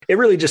it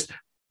really just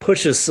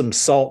pushes some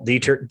salt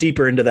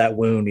deeper into that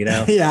wound,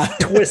 Yeah.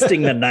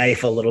 Twisting the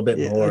knife a little bit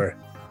more.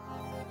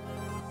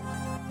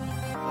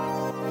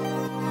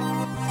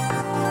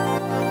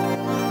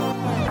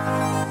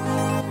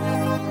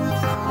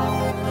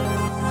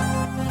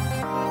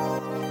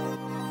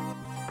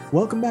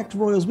 Welcome back to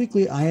Royals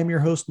Weekly. I am your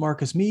host,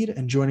 Marcus Mead,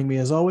 and joining me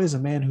as always, a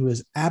man who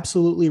is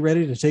absolutely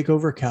ready to take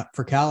over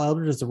for Cal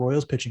Eldred as the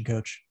Royals pitching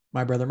coach,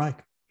 my brother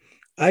Mike.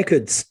 I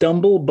could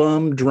stumble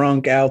bum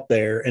drunk out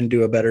there and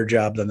do a better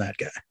job than that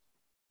guy.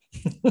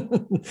 All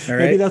right?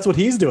 Maybe that's what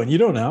he's doing. You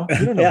don't know.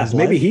 You don't know. Yeah,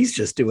 maybe he's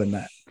just doing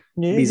that.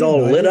 Yeah, he's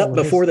all lit up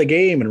before the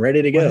game and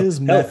ready to go.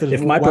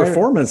 If my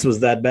performance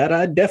was that bad,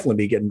 I'd definitely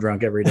be getting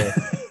drunk every day.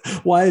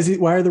 Why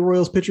are the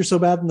Royals pitchers so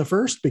bad in the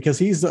first? Because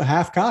he's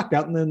half cocked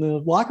out in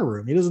the locker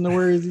room. He doesn't know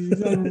where he's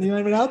not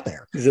even out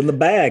there. He's in the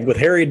bag with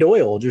Harry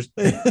Doyle.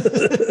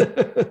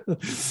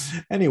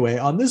 Anyway,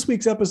 on this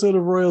week's episode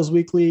of Royals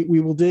Weekly, we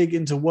will dig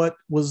into what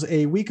was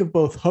a week of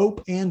both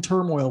hope and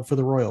turmoil for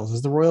the Royals,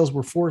 as the Royals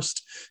were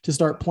forced to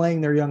start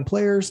playing their young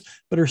players,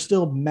 but are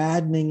still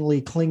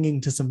maddeningly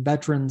clinging to some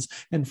veterans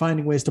and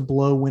finding ways to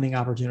blow winning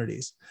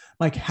opportunities.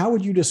 Mike, how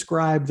would you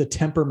describe the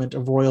temperament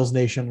of Royals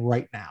Nation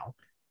right now?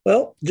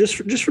 Well, just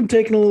from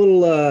taking a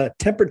little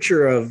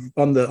temperature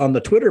on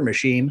the Twitter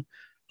machine,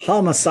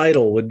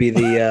 homicidal would be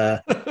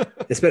the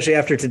especially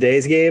after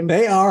today's game.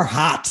 They are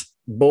hot.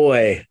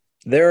 Boy,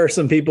 there are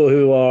some people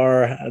who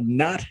are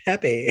not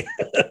happy.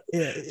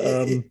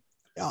 Hey,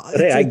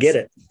 I get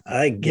it.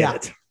 I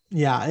get it.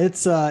 Yeah,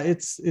 it's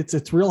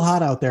real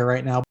hot out there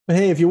right now. But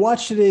hey, if you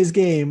watch today's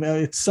game,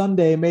 it's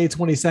Sunday, May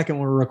 22nd when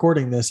we're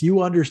recording this.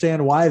 You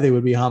understand why they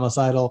would be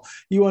homicidal.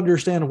 You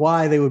understand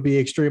why they would be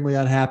extremely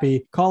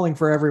unhappy, calling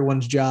for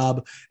everyone's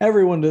job.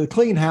 Everyone to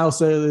clean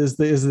house is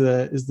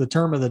the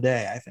term of the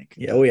day, I think.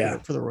 Oh yeah,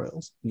 for the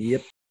Royals.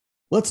 Yep.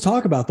 Let's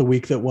talk about the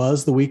week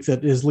that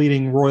is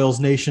leading Royals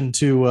Nation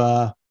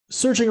to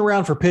searching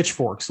around for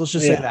pitchforks. Let's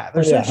just say that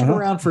they're searching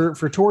around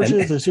for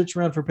torches. They're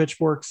searching around for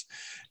pitchforks.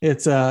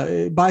 It's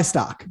buy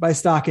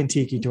stock in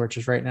tiki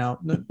torches right now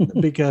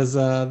because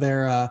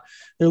they're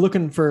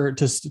looking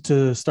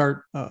to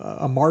start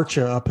a march,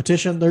 a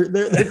petition.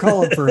 They're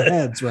calling for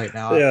heads right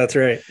now. Yeah, that's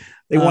right.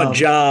 They want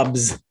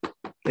jobs.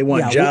 They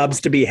want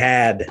jobs to be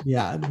had.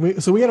 Yeah.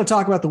 So we got to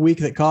talk about the week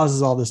that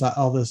causes all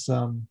this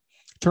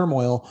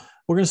turmoil.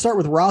 We're going to start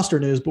with roster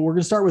news, but we're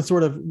going to start with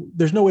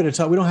there's no way to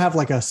tell. We don't have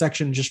like a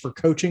section just for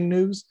coaching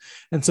news.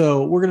 And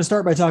so we're going to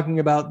start by talking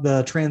about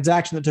the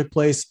transaction that took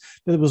place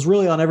that was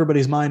really on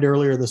everybody's mind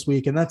earlier this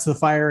week. And that's the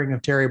firing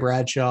of Terry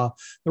Bradshaw.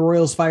 The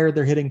Royals fired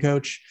their hitting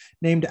coach,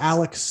 named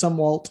Alex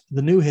Sumwalt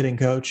the new hitting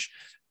coach,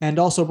 and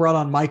also brought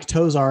on Mike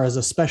Tozar as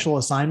a special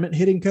assignment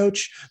hitting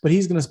coach, but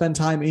he's going to spend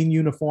time in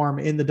uniform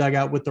in the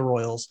dugout with the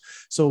Royals.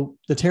 So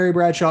the Terry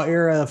Bradshaw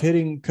era of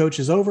hitting coach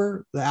is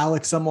over. The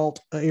Alex Sumwalt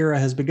era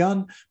has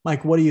begun.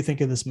 Mike, what do you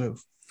think of this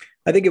move?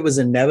 I think it was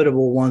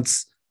inevitable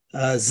once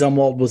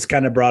Sumwalt was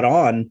kind of brought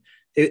on.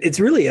 It's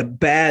really a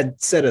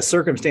bad set of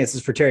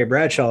circumstances for Terry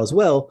Bradshaw as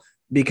well,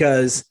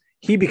 because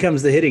he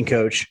becomes the hitting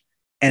coach,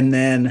 and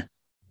then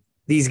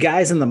these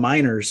guys in the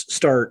minors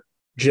start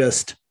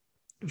just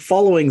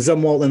following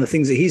Sumwalt and the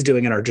things that he's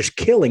doing and are just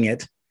killing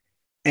it.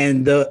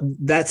 And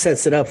that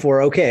sets it up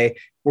for, okay,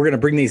 we're going to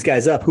bring these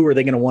guys up. Who are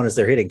they going to want as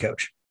their hitting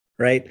coach?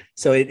 Right.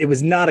 So it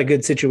was not a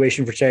good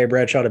situation for Terry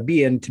Bradshaw to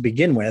be in to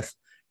begin with.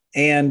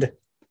 And,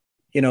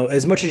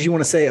 as much as you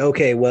want to say,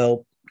 okay,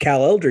 well,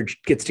 Cal Eldred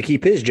gets to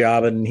keep his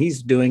job and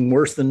he's doing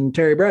worse than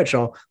Terry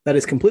Bradshaw, that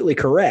is completely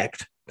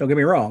correct. Don't get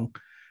me wrong,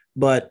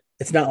 but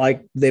it's not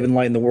like they've been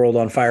lighting the world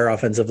on fire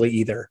offensively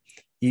either.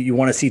 You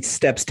want to see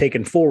steps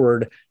taken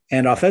forward,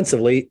 and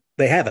offensively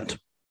they haven't.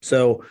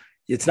 So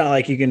it's not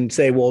like you can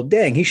say, well,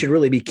 dang, he should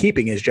really be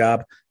keeping his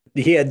job.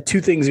 He had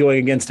two things going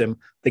against him.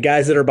 The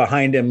guys that are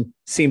behind him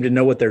seem to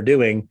know what they're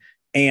doing,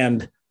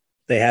 and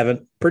they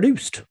haven't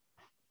produced.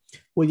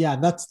 Well, yeah,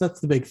 that's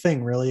the big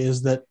thing really,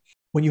 is that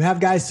when you have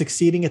guys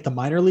succeeding at the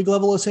minor league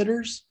level as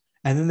hitters,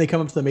 and then they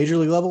come up to the major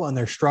league level and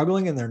they're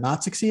struggling and they're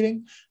not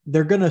succeeding,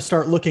 they're going to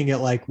start looking at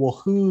like,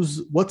 well,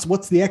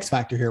 what's the X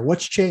factor here?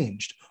 What's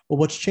changed? Well,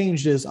 what's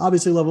changed is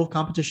obviously level of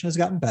competition has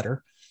gotten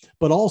better,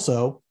 but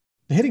also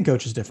the hitting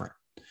coach is different.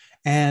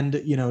 And,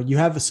 you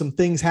have some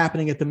things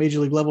happening at the major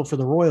league level for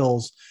the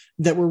Royals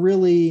that were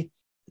really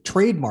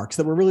trademarks,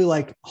 that were really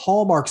like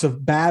hallmarks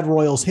of bad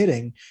Royals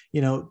hitting,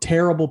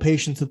 terrible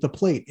patience at the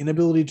plate,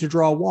 inability to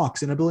draw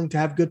walks, inability to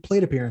have good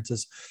plate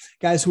appearances,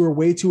 guys who are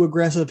way too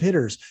aggressive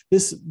hitters.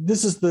 This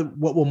is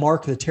what will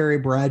mark the Terry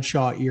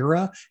Bradshaw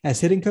era as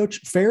hitting coach,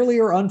 fairly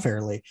or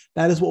unfairly.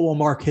 That is what will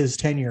mark his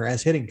tenure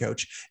as hitting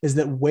coach, is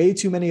that way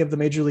too many of the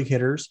major league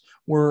hitters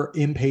were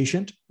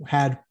impatient,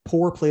 had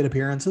poor plate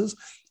appearances,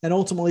 and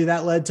ultimately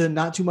that led to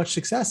not too much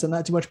success and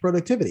not too much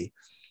productivity.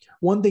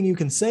 One thing you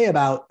can say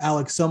about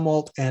Alex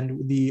Sumwalt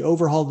and the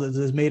overhaul that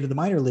is made of the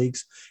minor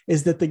leagues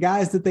is that the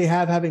guys that they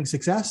have having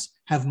success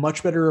have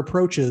much better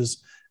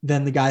approaches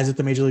than the guys at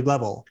the major league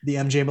level. The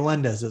MJ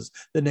Melendezes,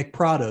 the Nick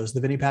Prados, the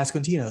Vinny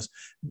Pasquantinos,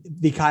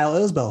 the Kyle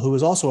Isbell, who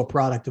is also a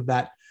product of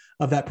that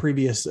of that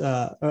previous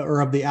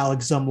or of the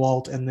Alex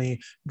Zumwalt and the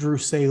Drew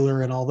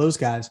Saylor and all those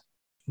guys.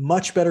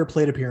 Much better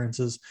plate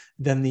appearances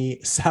than the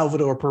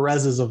Salvador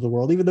Perez's of the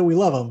world, even though we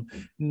love them.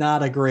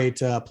 Not a great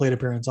plate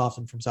appearance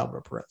often from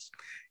Salvador Perez.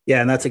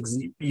 Yeah, and that's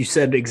you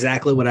said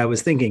exactly what I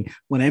was thinking.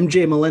 When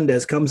MJ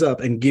Melendez comes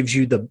up and gives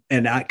you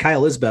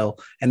Kyle Isbell,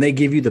 and they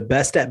give you the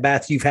best at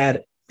bats you've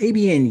had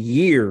maybe in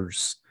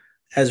years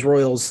as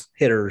Royals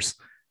hitters,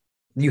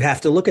 you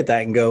have to look at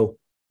that and go,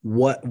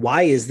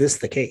 why is this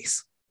the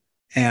case?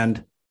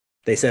 And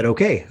they said,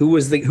 okay, who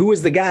was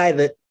the guy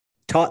that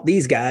taught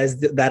these guys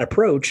that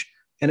approach?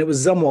 And it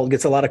was Zumwalt.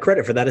 Gets a lot of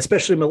credit for that,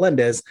 especially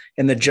Melendez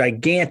and the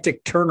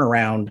gigantic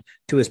turnaround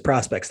to his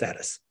prospect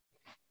status.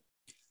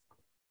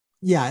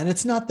 Yeah. And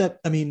it's not that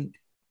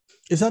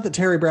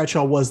Terry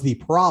Bradshaw was the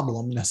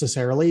problem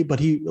necessarily, but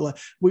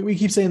we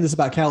keep saying this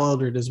about Cal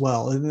Eldred as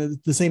well. And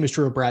the same is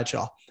true of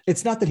Bradshaw.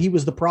 It's not that he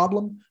was the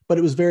problem, but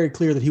it was very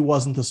clear that he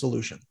wasn't the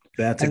solution.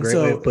 That's a great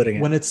way of putting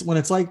it. When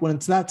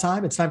it's that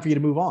time, it's time for you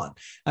to move on.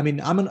 I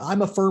mean,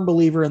 I'm a firm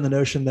believer in the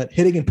notion that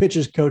hitting and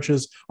pitches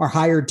coaches are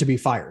hired to be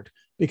fired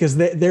because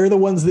they're the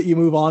ones that you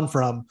move on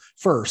from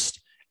first.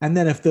 And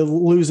then if the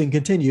losing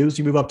continues,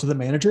 you move up to the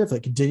manager. If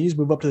it continues,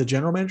 move up to the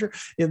general manager.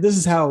 This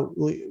is how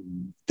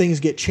things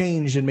get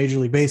changed in Major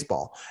League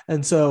Baseball.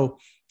 And so,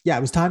 yeah,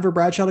 it was time for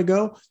Bradshaw to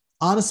go.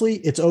 Honestly,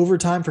 it's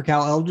overtime for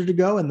Cal Eldred to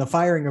go, and the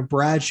firing of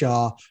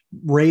Bradshaw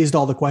raised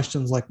all the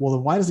questions like, well,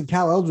 then why doesn't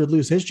Cal Eldred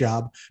lose his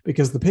job?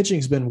 Because the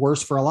pitching's been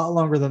worse for a lot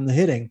longer than the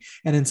hitting,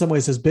 and in some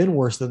ways has been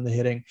worse than the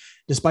hitting,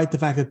 despite the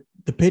fact that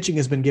the pitching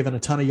has been given a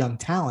ton of young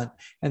talent,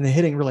 and the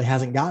hitting really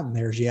hasn't gotten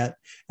theirs yet.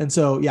 And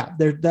so, yeah,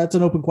 that's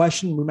an open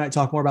question. We might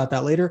talk more about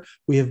that later.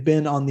 We have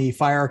been on the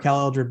fire Cal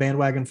Eldred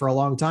bandwagon for a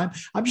long time.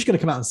 I'm just going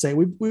to come out and say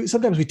we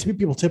sometimes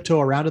people tiptoe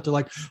around it. They're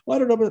like, well, I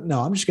don't know, but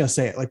no, I'm just going to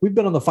say it. Like, we've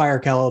been on the fire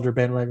Cal Eldred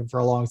bandwagon for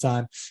a long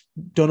time.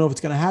 Don't know if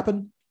it's going to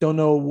happen. Don't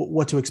know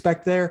what to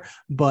expect there,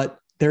 but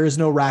there is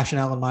no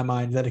rationale in my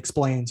mind that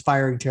explains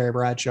firing Terry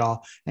Bradshaw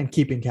and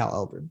keeping Cal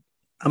Eldred.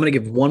 I'm going to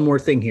give one more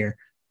thing here.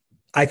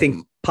 I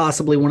think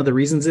possibly one of the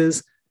reasons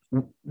is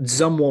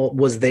Zumwalt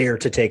was there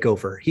to take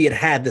over. He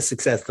had the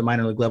success at the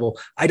minor league level.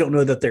 I don't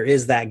know that there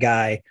is that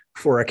guy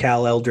for a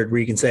Cal Eldred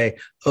where you can say,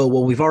 oh,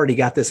 well, we've already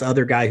got this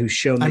other guy who's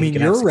shown that he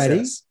can have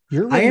success.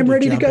 Ready. I am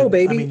ready to go,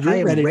 baby. I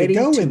am ready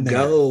to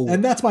go.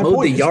 And that's my point.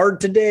 Mowed the yard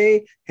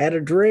today, had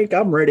a drink.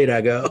 I'm ready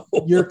to go.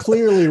 You're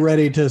clearly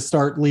ready to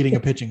start leading a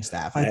pitching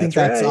staff. I think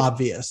that's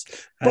obvious.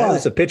 But I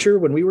was a pitcher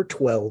when we were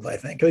 12, I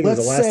think. I think it was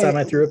the last time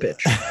I threw a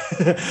pitch.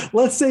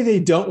 Let's say they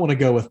don't want to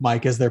go with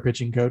Mike as their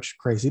pitching coach.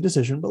 Crazy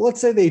decision. But let's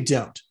say they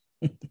don't.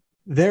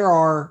 There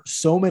are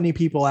so many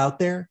people out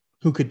there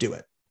who could do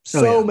it.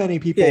 Many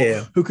people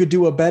who could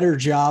do a better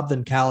job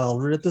than Cal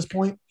Eldred at this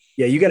point.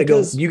 Yeah, you got to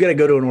go. You got to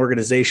go to an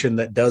organization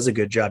that does a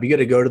good job. You got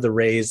to go to the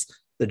Rays,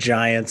 the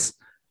Giants.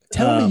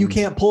 Tell me you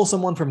can't pull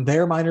someone from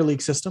their minor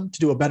league system to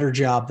do a better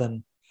job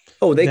than.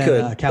 Oh, they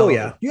could.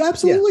 Yeah, you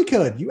absolutely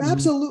could. You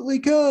absolutely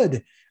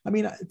could. I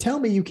mean, tell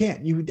me you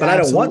can't. But I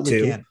don't want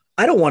to. Can.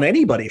 I don't want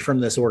anybody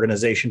from this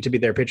organization to be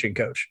their pitching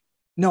coach.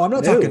 No, I'm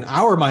not talking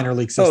our minor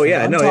league system.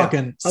 I'm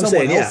talking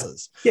someone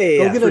else's.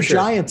 Go get a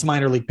Giants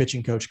minor league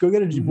pitching coach. Go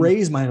get a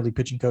Rays minor league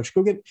pitching coach.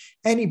 Go get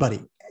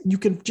anybody. You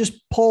can just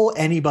pull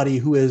anybody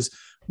who is,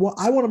 well,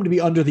 I want them to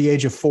be under the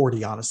age of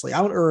 40, honestly.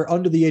 Or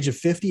under the age of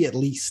 50 at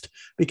least,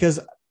 because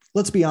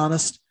let's be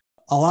honest,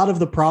 a lot of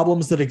the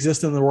problems that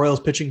exist in the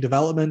Royals pitching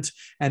development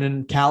and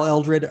in Cal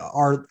Eldred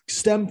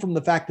stem from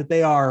the fact that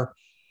they are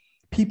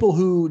people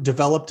who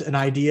developed an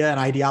idea, an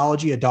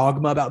ideology, a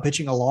dogma about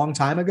pitching a long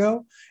time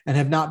ago and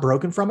have not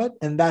broken from it.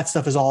 And that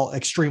stuff is all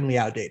extremely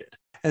outdated.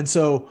 And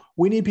so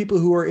we need people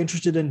who are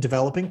interested in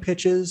developing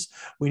pitches.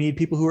 We need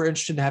people who are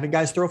interested in having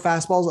guys throw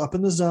fastballs up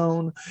in the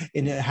zone,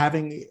 in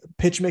having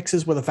pitch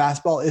mixes where the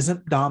fastball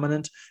isn't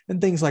dominant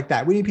and things like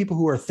that. We need people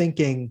who are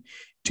thinking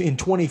in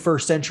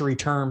 21st century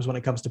terms when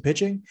it comes to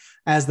pitching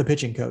as the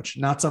pitching coach,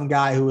 not some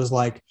guy who is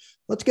like,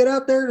 let's get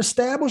out there and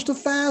establish the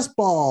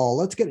fastball.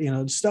 Let's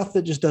get, stuff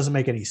that just doesn't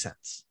make any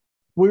sense.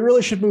 We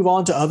really should move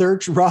on to other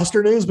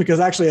roster news because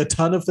actually a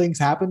ton of things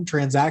happened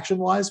transaction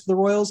wise for the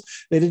Royals.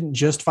 They didn't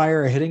just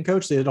fire a hitting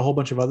coach. They did a whole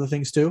bunch of other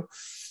things too.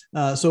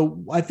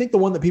 So I think the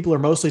one that people are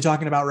mostly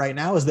talking about right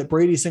now is that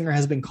Brady Singer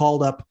has been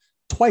called up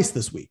twice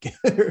this week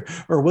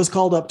or was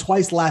called up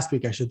twice last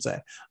week, I should say.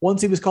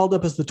 Once he was called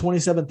up as the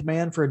 27th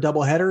man for a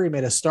doubleheader. He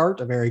made a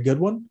start, a very good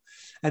one.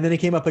 And then he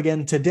came up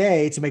again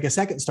today to make a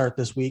second start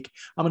this week.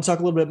 I'm going to talk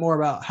a little bit more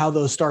about how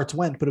those starts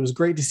went, but it was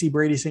great to see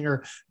Brady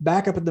Singer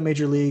back up in the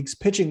major leagues,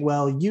 pitching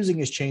well, using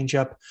his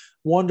changeup.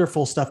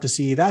 Wonderful stuff to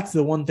see. That's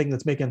the one thing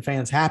that's making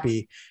fans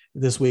happy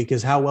this week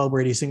is how well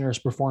Brady Singer has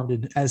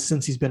performed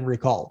since he's been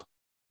recalled.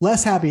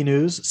 Less happy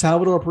news.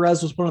 Salvador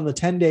Perez was put on the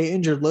 10-day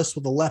injured list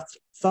with a left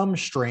thumb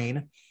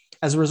strain.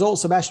 As a result,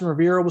 Sebastian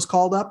Rivera was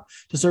called up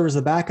to serve as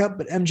the backup,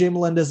 but MJ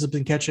Melendez has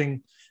been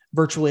catching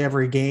virtually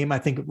every game. I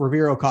think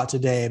Rivera caught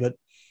today, but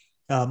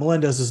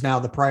Melendez is now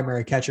the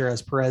primary catcher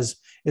as Perez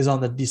is on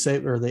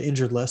the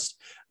injured list,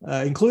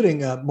 including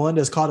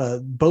Melendez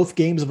caught both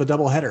games of a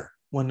doubleheader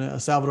when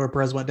Salvador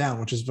Perez went down,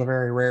 which is a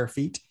very rare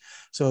feat.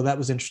 So that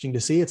was interesting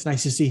to see. It's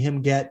nice to see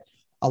him get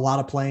a lot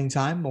of playing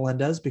time,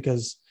 Melendez,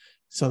 because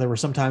so there were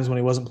some times when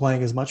he wasn't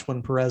playing as much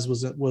when Perez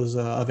was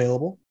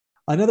available.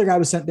 Another guy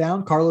was sent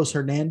down, Carlos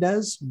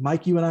Hernandez.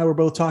 Mike, you and I were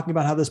both talking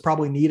about how this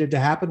probably needed to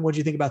happen. What do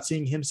you think about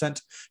seeing him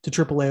sent to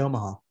AAA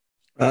Omaha?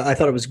 I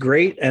thought it was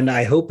great, and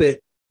I hope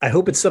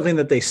it's something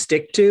that they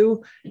stick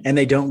to, and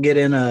they don't get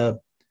in a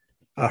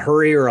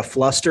hurry or a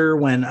fluster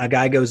when a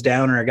guy goes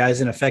down or a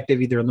guy's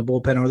ineffective, either in the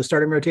bullpen or the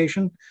starting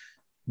rotation.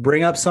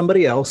 Bring up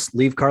somebody else,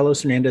 leave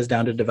Carlos Hernandez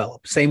down to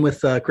develop. Same with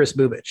Chris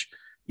Bubich.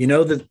 You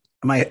know that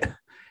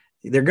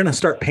they're going to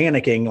start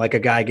panicking like a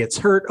guy gets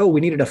hurt. Oh,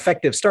 we need an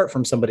effective start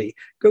from somebody.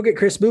 Go get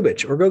Chris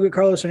Bubich or go get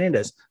Carlos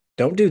Hernandez.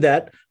 Don't do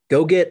that.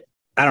 Go get,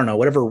 I don't know,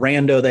 whatever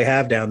rando they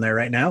have down there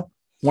right now.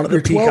 One of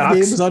their 12 peacocks.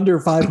 Games under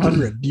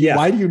 500. Yeah.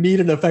 Why do you need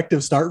an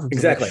effective start from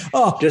exactly?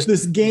 Oh, just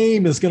this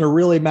game is going to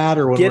really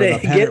matter when we're in a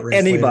pennant race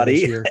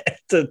anybody later this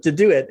year. to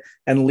do it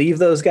and leave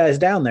those guys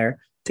down there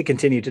to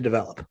continue to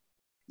develop.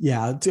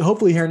 Yeah,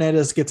 hopefully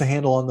Hernandez gets a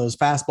handle on those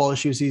fastball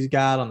issues he's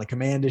got, on the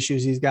command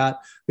issues he's got,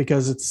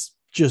 because it's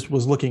just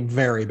was looking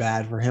very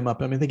bad for him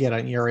up. I mean, I think he had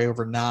an ERA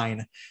over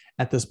 9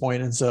 at this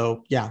point. And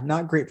so, yeah,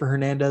 not great for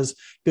Hernandez.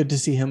 Good to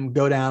see him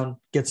go down,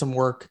 get some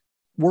work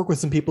with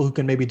some people who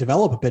can maybe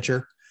develop a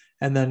pitcher,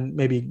 and then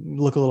maybe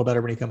look a little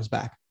better when he comes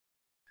back.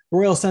 The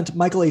Royals sent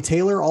Michael A.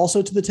 Taylor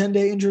also to the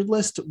 10-day injured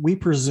list. We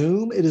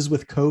presume it is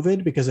with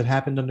COVID because it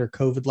happened under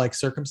COVID-like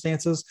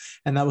circumstances,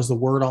 and that was the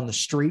word on the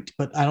street,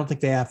 but I don't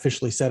think they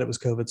officially said it was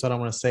COVID, so I don't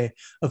want to say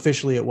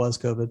officially it was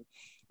COVID.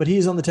 But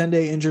he's on the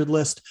 10-day injured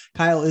list.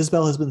 Kyle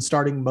Isbell has been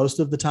starting most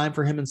of the time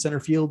for him in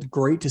center field.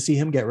 Great to see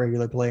him get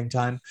regular playing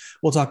time.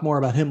 We'll talk more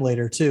about him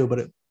later too, but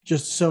it's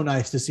just so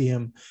nice to see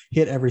him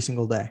hit every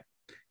single day.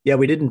 Yeah,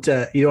 we didn't,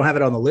 you don't have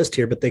it on the list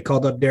here, but they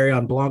called up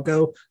Darion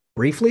Blanco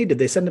briefly. Did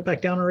they send it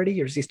back down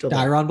already, or is he still there?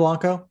 Dairon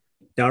Blanco?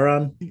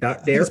 Dairon? I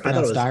thought it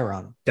was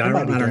Dairon.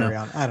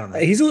 Dairon? I don't know.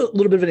 He's a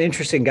little bit of an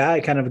interesting guy,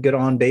 kind of a good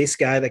on-base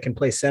guy that can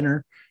play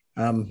center.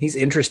 He's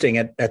interesting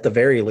at the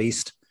very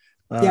least.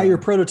 Yeah, your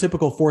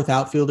prototypical fourth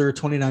outfielder,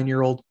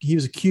 29-year-old. He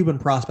was a Cuban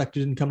prospect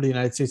who didn't come to the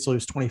United States until he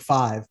was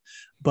 25,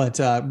 but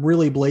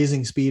really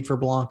blazing speed for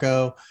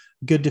Blanco.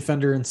 Good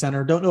defender in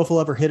center. Don't know if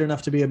he'll ever hit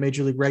enough to be a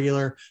major league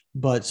regular,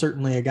 but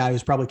certainly a guy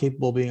who's probably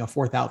capable of being a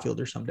fourth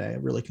outfielder someday, a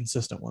really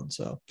consistent one.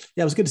 So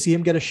yeah, it was good to see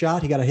him get a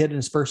shot. He got a hit in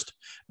his first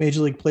major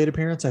league plate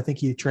appearance. I think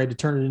he tried to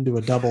turn it into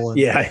a double and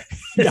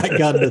got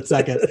gunned at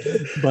second,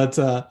 but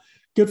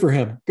good for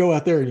him. Go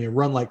out there and you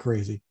run like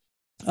crazy.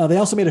 The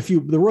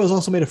Royals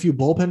also made a few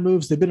bullpen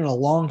moves. They've been in a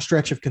long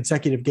stretch of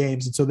consecutive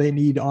games, and so they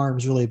need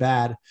arms really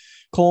bad.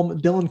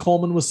 Dylan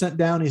Coleman was sent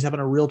down. He's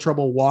having a real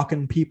trouble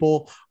walking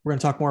people. We're going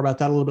to talk more about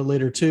that a little bit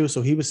later too.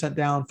 So he was sent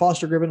down.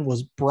 Foster Griffin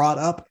was brought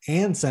up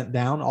and sent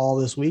down all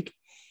this week.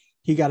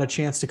 He got a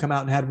chance to come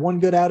out and had one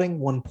good outing,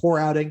 one poor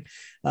outing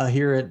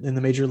here in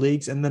the major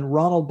leagues. And then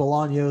Ronald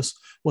Bolaños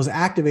was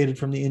activated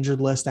from the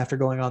injured list after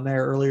going on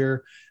there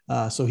earlier.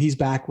 So he's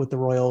back with the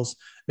Royals.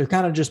 They're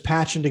kind of just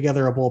patching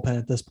together a bullpen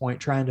at this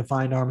point, trying to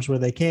find arms where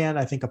they can.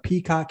 I think a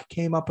Peacock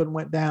came up and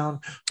went down.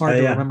 Hard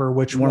to remember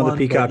which one. One of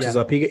the Peacocks is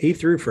up. He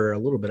threw for a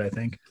little bit, I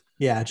think.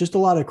 Yeah, just a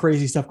lot of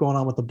crazy stuff going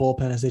on with the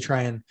bullpen as they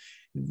try and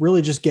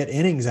really just get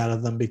innings out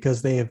of them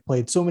because they have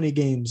played so many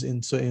games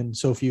in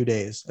so few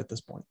days at this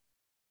point.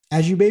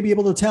 As you may be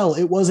able to tell,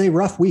 it was a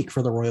rough week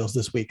for the Royals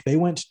this week. They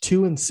went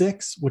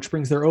 2-6, which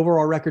brings their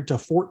overall record to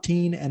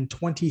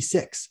 14-26.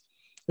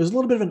 It was a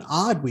little bit of an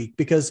odd week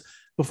because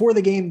before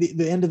the game,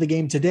 the end of the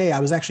game today, I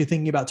was actually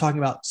thinking about talking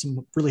about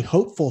some really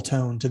hopeful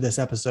tone to this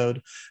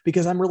episode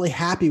because I'm really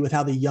happy with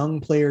how the young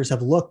players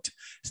have looked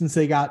since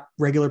they got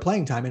regular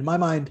playing time. In my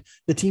mind,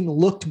 the team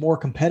looked more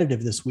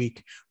competitive this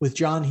week with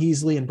John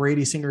Heasley and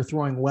Brady Singer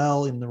throwing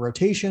well in the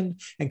rotation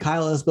and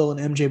Kyle Isbell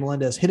and MJ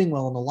Melendez hitting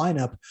well in the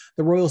lineup.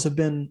 The Royals have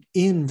been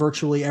in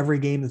virtually every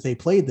game that they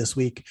played this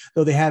week,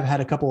 though they have had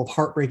a couple of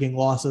heartbreaking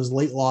losses,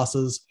 late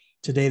losses.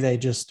 Today, they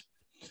just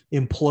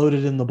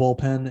imploded in the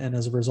bullpen and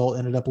as a result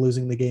ended up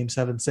losing the game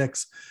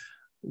 7-6.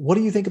 What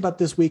do you think about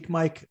this week,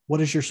 Mike?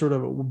 What is your sort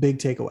of big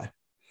takeaway?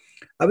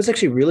 I was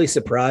actually really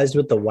surprised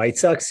with the White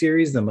Sox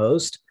series the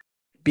most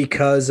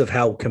because of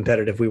how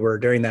competitive we were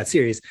during that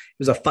series. It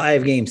was a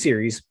 5-game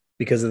series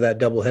because of that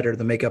doubleheader,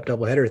 the makeup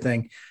doubleheader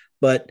thing.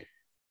 But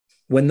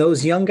when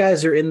those young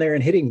guys are in there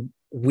and hitting,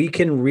 we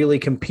can really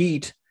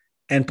compete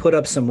and put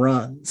up some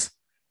runs.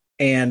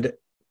 And,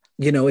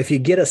 you know, if you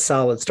get a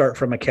solid start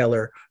from a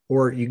Keller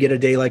or you get a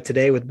day like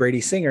today with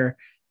Brady Singer,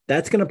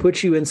 that's going to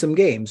put you in some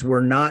games. We're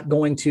not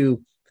going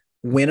to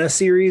win a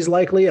series,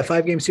 likely a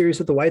 5-game series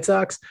with the White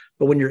Sox,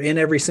 but when you're in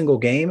every single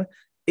game,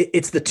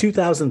 it's the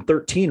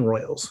 2013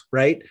 Royals,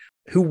 right?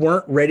 Who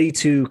weren't ready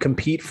to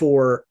compete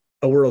for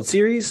a World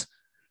Series,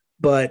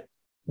 but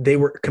they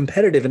were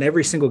competitive in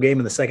every single game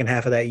in the second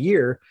half of that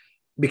year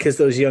because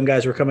those young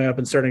guys were coming up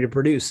and starting to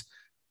produce.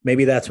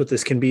 Maybe that's what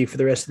this can be for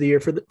the rest of the year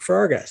for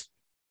our guys.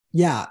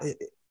 Yeah.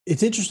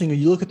 It's interesting when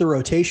you look at the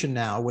rotation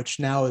now, which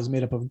now is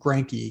made up of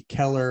Greinke,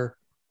 Keller,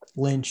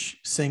 Lynch,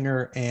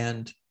 Singer,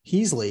 and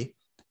Heasley.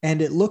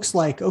 And it looks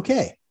like,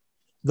 okay,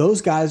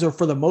 those guys are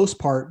for the most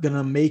part going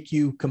to make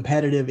you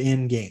competitive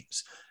in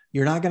games.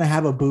 You're not going to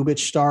have a Bubic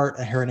start,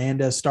 a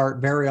Hernandez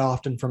start very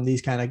often from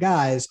these kind of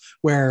guys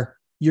where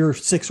you're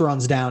 6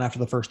 runs down after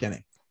the first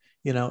inning.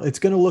 It's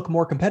going to look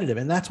more competitive.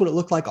 And that's what it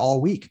looked like all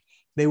week.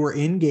 They were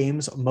in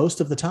games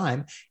most of the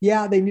time.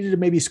 Yeah, they needed to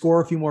maybe score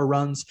a few more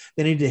runs.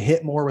 They needed to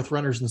hit more with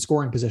runners in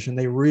scoring position.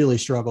 They really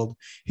struggled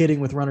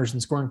hitting with runners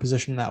in scoring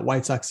position in that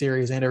White Sox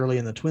series and early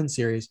in the Twins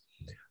series.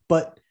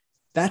 But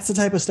that's the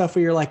type of stuff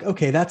where you're like,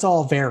 okay, that's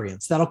all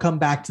variance. That'll come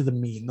back to the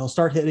mean. They'll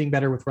start hitting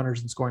better with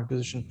runners in scoring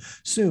position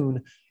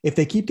soon. If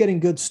they keep getting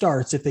good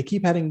starts, if they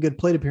keep having good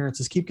plate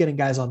appearances, keep getting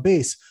guys on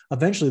base,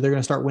 eventually they're going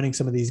to start winning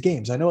some of these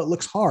games. I know it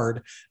looks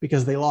hard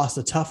because they lost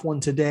a tough one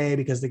today,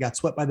 because they got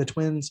swept by the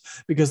Twins,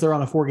 because they're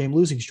on a 4-game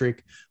losing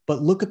streak.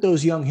 But look at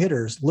those young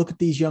hitters. Look at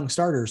these young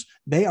starters.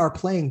 They are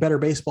playing better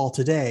baseball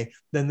today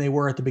than they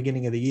were at the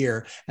beginning of the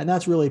year. And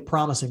that's really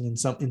promising in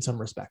some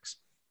respects.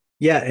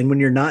 Yeah. And when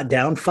you're not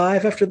down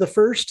 5 after the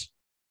first,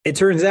 it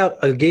turns out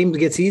a game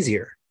gets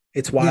easier.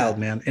 It's wild,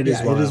 man. It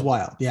is wild. It is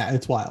wild. Yeah,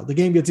 it's wild. The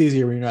game gets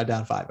easier when you're not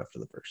down 5 after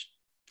the first.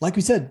 Like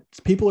we said,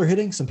 people are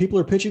hitting. Some people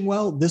are pitching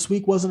well. This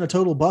week wasn't a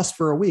total bust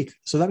for a week.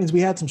 So that means we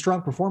had some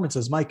strong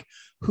performances. Mike,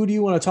 who do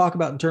you want to talk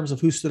about in terms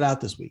of who stood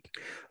out this week?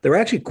 There were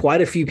actually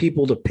quite a few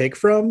people to pick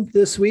from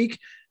this week.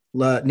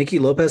 Nicky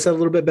Lopez had a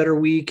little bit better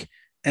week.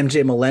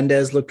 MJ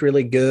Melendez looked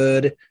really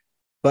good.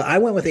 But I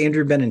went with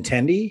Andrew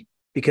Benintendi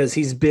because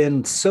he's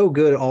been so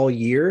good all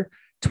year.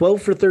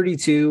 12 for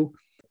 32,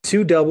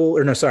 a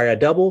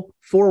double,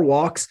 4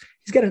 walks.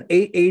 He's got an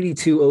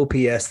 882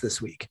 OPS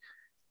this week.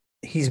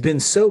 He's been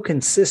so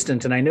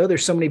consistent. And I know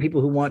there's so many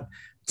people who want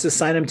to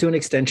sign him to an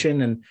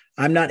extension, and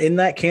I'm not in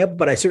that camp,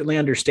 but I certainly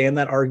understand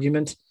that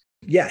argument.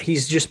 Yeah,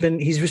 he's just been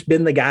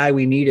the guy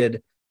we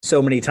needed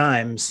so many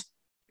times.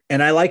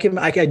 And I like him.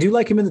 I do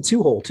like him in the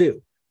 2-hole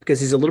too, because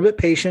he's a little bit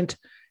patient.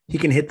 He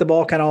can hit the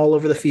ball kind of all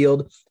over the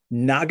field.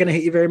 Not going to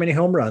hit you very many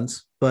home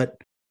runs, but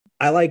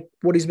I like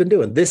what he's been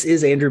doing. This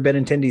is Andrew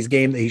Benintendi's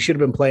game that he should have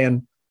been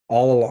playing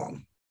all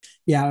along.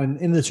 Yeah, and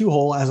in the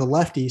 2-hole, as a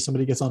lefty,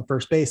 somebody gets on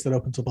first base, that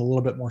opens up a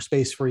little bit more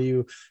space for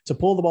you to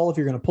pull the ball if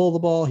you're going to pull the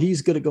ball.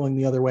 He's good at going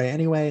the other way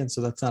anyway, and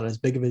so that's not as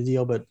big of a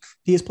deal, but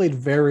he has played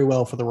very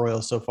well for the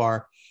Royals so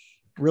far.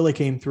 Really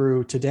came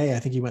through today. I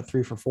think he went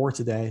 3 for 4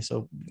 today,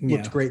 so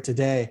looked great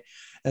today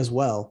as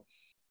well.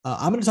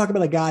 I'm going to talk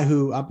about a guy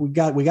who we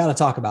got to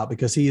talk about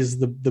because he is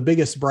the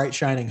biggest bright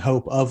shining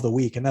hope of the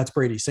week, and that's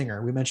Brady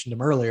Singer. We mentioned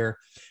him earlier.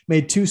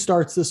 Made 2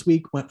 starts this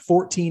week, went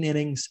 14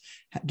 innings,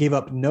 gave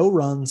up no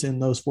runs in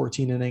those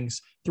 14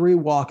 innings, 3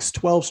 walks,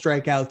 12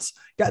 strikeouts,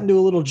 got into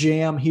a little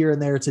jam here and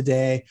there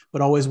today,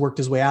 but always worked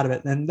his way out of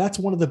it. And that's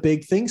one of the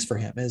big things for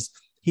him is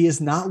he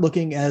is not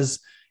looking as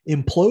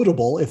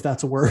implodable, if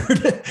that's a word,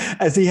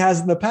 as he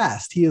has in the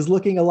past. He is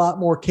looking a lot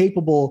more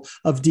capable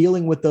of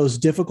dealing with those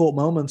difficult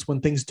moments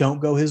when things don't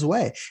go his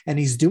way. And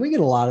he's doing it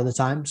a lot of the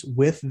times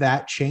with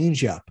that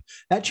changeup.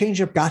 That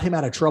changeup got him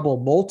out of trouble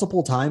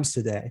multiple times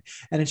today.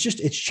 And it's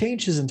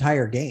changed his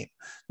entire game.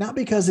 Not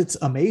because it's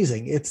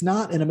amazing. It's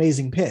not an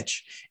amazing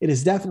pitch. It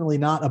is definitely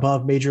not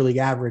above major league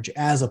average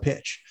as a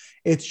pitch.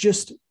 It's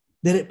just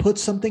that it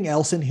puts something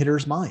else in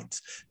hitters'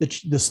 minds.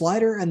 The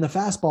slider and the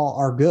fastball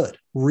are good,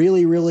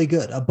 really, really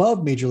good,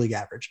 above major league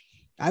average.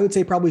 I would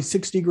say probably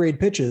 60 grade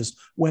pitches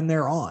when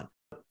they're on.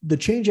 The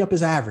changeup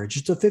is average.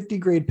 It's a 50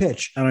 grade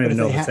pitch. I don't even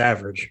know if it's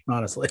average,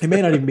 honestly. It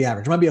may not even be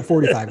average. It might be a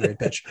 45 grade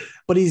pitch,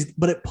 but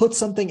it puts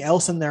something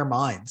else in their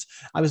minds.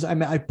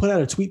 I put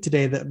out a tweet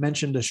today that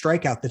mentioned a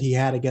strikeout that he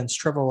had against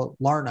Trevor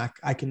Larnach.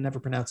 I can never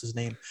pronounce his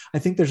name. I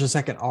think there's a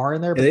second R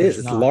in there. But it is.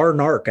 It's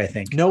Larnach, I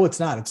think. No, it's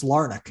not. It's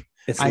Larnach.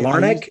 It's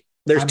Larnach.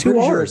 There's 2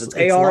 R's. Sure it's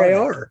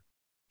ARAR.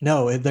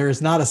 No, there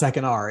is not a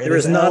second R. There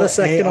is not a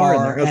second R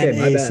in there. Okay,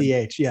 my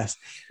bad. Yes,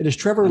 it is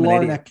Trevor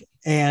Larnach,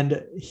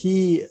 and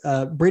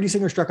Brady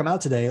Singer struck him out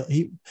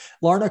today.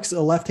 Larnach's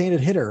a left-handed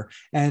hitter,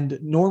 and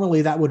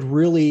normally that would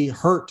really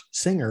hurt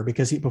Singer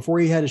because before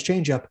he had his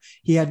changeup,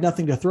 he had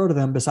nothing to throw to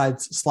them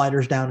besides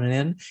sliders down and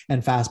in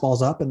and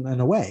fastballs up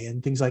and away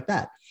and things like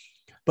that.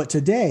 But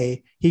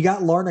today he got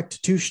Larnach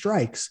to 2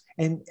 strikes,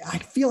 and I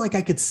feel like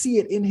I could see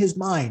it in his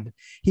mind.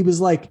 He was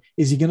like,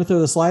 is he going to throw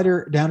the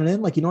slider down and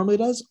in like he normally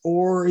does?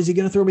 Or is he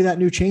going to throw me that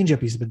new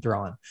changeup he's been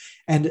throwing?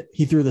 And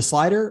he threw the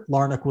slider.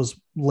 Larnach was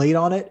late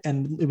on it,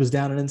 and it was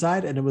down and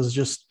inside. And it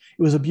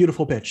was a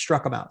beautiful pitch,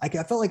 struck him out. I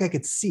felt like I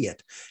could see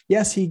it.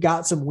 Yes, he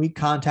got some weak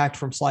contact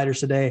from sliders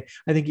today.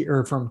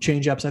 Or from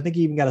changeups. I think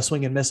he even got a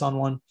swing and miss on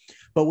one.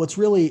 But what's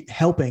really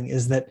helping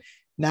is that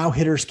now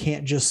hitters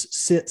can't just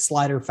sit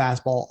slider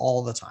fastball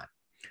all the time.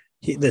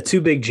 The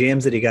 2 big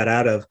jams that he got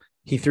out of,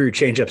 he threw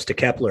changeups to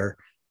Kepler,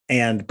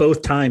 and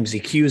both times he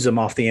cues him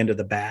off the end of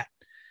the bat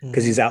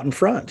because he's out in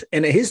front.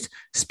 And his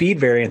speed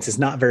variance is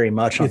not very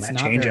much on that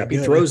changeup. He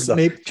throws the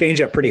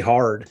changeup pretty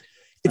hard.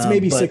 It's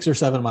maybe 6 or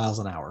 7 miles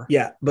an hour.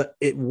 Yeah, but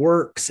it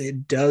works.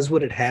 It does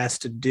what it has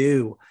to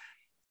do.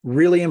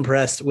 Really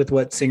impressed with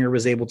what Singer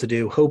was able to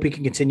do. Hope he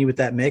can continue with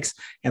that mix.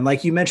 And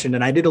like you mentioned,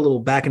 and I did a little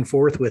back and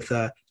forth with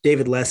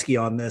David Lesky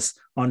on this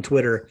on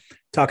Twitter,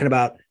 talking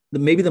about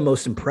maybe the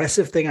most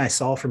impressive thing I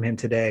saw from him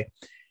today.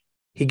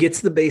 He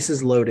gets the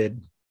bases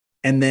loaded,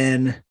 and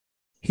then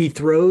he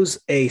throws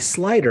a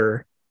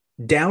slider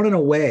down and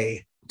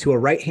away to a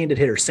right-handed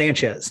hitter,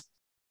 Sanchez,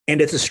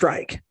 and it's a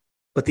strike,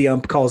 but the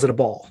ump calls it a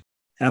ball.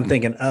 And I'm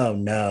thinking, oh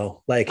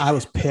no, like I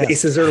was pissed.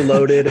 Bases are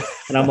loaded,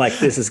 and I'm like,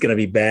 this is going to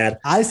be bad.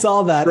 I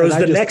saw that. Throws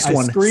the next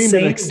one,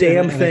 same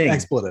damn thing.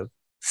 Expletive.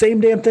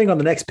 Same damn thing on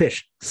the next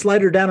pitch.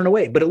 Slider down and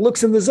away, but it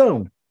looks in the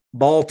zone.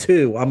 Ball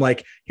 2. I'm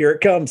like, here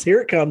it comes.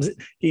 Here it comes.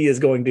 He is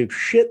going to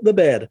shit the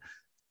bed.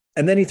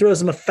 And then he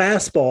throws him a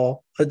fastball,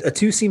 a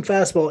two-seam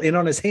fastball in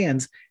on his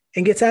hands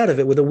and gets out of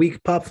it with a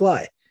weak pop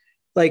fly.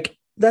 Like,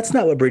 that's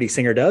not what Brady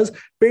Singer does.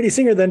 Brady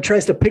Singer then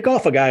tries to pick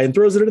off a guy and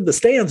throws it into the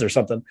stands or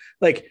something.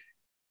 Like,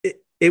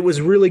 it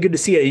was really good to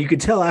see it. You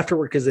could tell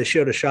afterward because they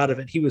showed a shot of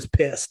it. He was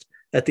pissed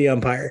at the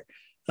umpire,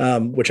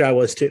 which I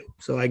was too.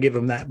 So I give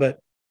him that. But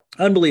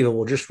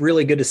unbelievable. Just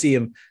really good to see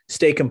him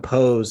stay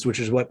composed, which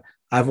is what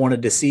I've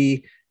wanted to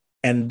see.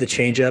 And the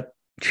changeup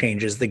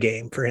changes the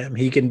game for him.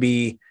 He can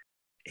be,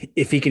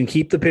 if he can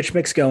keep the pitch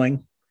mix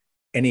going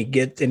and he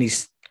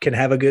can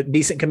have a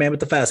decent command with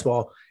the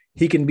fastball,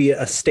 he can be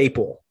a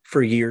staple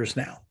for years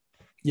now.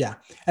 Yeah.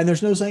 And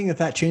there's no saying that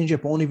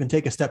changeup won't even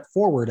take a step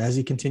forward as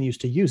he continues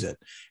to use it.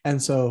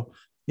 And so,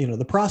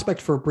 the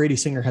prospect for Brady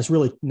Singer has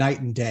really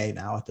night and day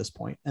now at this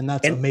point. And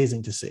that's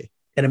amazing to see.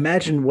 And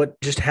imagine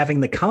just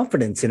having the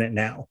confidence in it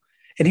now.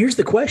 And here's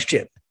the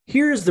question.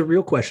 Here's the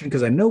real question,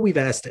 because I know we've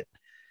asked it.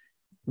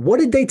 What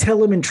did they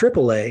tell him in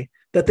AAA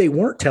that they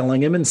weren't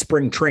telling him in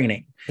spring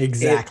training?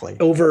 Exactly.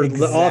 Over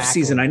the off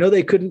season. I know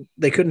they couldn't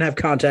have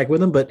contact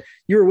with him, but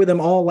you were with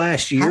him all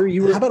last year.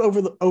 How about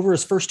over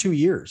his first 2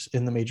 years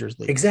in the majors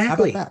league?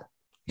 Exactly. How about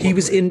that? He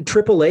was in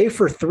AAA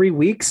for 3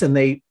 weeks and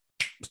they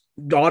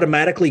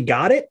automatically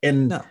got it.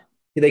 And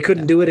they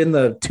couldn't do it in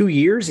the 2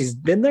 years he's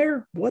been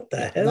there. What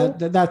the hell?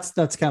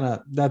 That's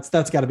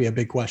got to be a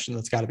big question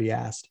that's got to be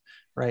asked.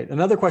 Right.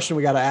 Another question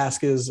we got to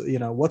ask is,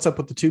 what's up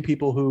with the two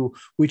people who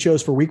we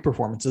chose for weak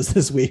performances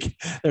this week?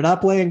 They're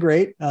not playing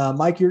great.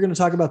 Mike, you're going to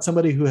talk about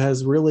somebody who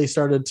has really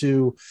started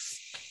to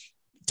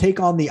take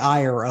on the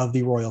ire of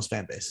the Royals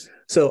fan base.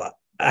 So,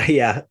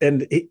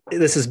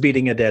 this is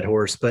beating a dead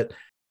horse, but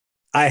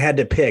I had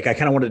to pick. I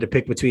kind of wanted to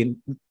pick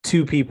between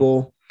two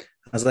people.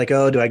 I was like,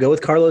 oh, do I go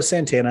with Carlos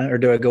Santana or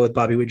do I go with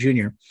Bobby Witt Jr.?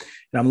 And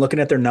I'm looking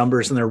at their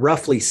numbers and they're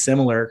roughly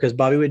similar because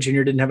Bobby Witt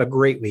Jr. didn't have a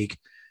great week.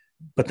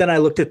 But then I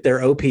looked at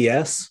their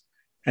OPS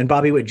and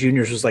Bobby Witt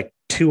Jr.'s was like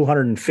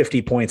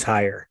 250 points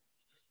higher,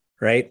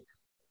 right?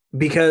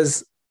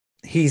 Because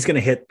he's going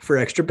to hit for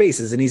extra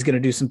bases and he's going to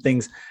do some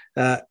things,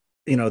 that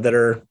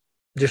are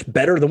just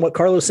better than what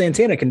Carlos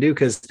Santana can do.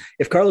 Because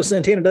if Carlos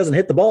Santana doesn't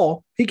hit the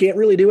ball, he can't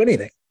really do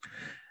anything.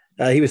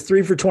 He was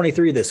 3 for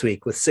 23 this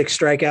week with 6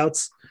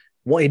 strikeouts.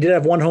 He did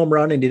have 1 home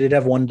run and he did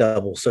have 1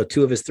 double. So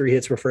 2 of his 3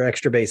 hits were for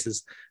extra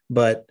bases.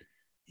 But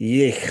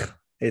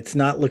it's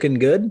not looking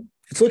good.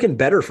 It's looking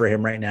better for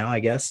him right now, I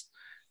guess.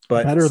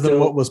 But better than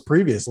what was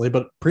previously.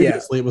 But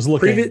previously it was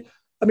looking.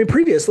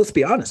 Previous, let's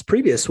be honest.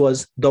 Previous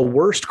was the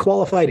worst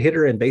qualified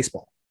hitter in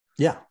baseball.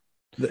 Yeah.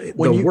 The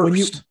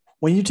worst.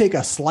 When you take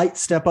a slight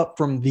step up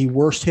from the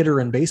worst hitter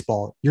in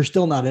baseball, you're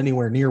still not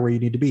anywhere near where you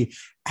need to be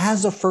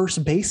as a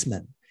first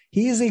baseman.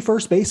 He is a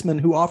first baseman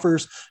who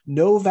offers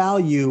no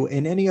value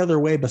in any other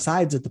way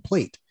besides at the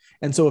plate.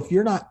 And so if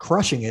you're not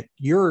crushing it,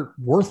 you're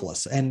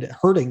worthless and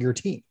hurting your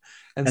team.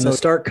 And so the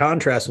stark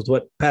contrast with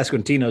what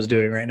Pasquantino's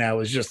doing right now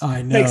is just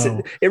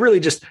it really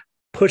just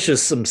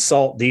pushes some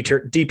salt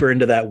deeper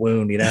into that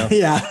wound,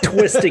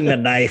 twisting the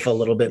knife a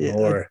little bit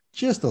more.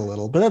 Just a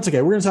little, but that's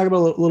okay. We're going to talk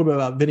about a little bit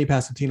about Vinny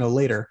Pasquantino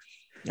later.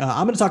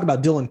 I'm going to talk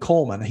about Dylan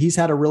Coleman. He's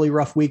had a really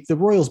rough week. The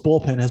Royals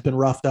bullpen has been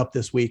roughed up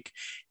this week,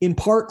 in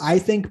part, I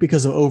think,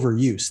 because of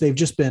overuse. They've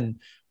just been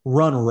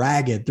run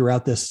ragged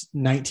throughout this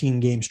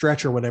 19-game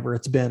stretch or whatever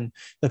it's been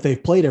that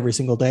they've played every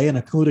single day, and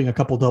including a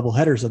couple double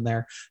headers in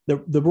there.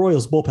 The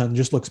Royals bullpen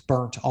just looks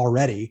burnt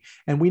already.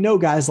 And we know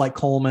guys like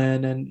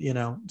Coleman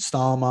and,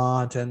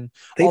 Stalmont and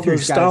they threw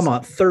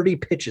Stalmont 30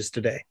 pitches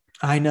today.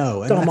 I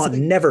know. Stalmont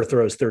never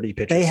throws 30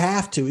 pitches. They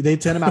have to. They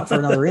send him out for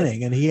another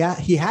inning, and he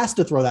has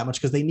to throw that much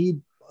because they need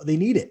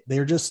it.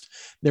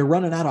 They're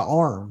running out of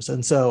arms.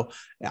 And so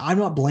I'm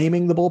not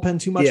blaming the bullpen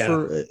too much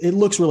for it.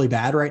 Looks really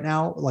bad right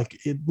now. Like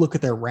look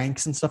at their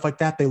ranks and stuff like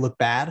that. They look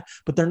bad,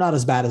 but they're not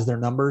as bad as their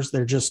numbers.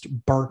 They're just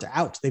burnt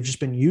out. They've just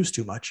been used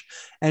too much.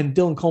 And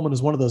Dylan Coleman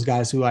is one of those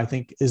guys who I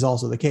think is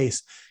also the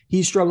case.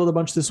 He struggled a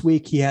bunch this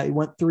week. He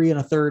went 3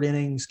 1/3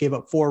 innings, gave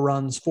up 4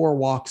 runs, 4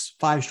 walks,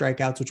 5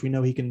 strikeouts, which we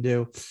know he can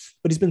do,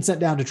 but he's been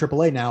sent down to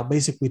AAA now,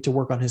 basically to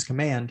work on his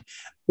command,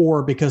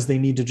 or because they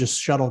need to just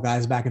shuttle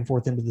guys back and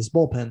forth into this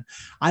bullpen.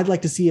 I'd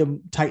like to see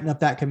him tighten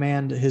up that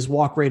command. His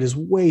walk rate is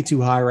way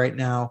too high right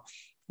now.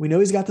 We know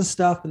he's got the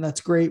stuff, and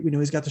that's great. We know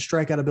he's got the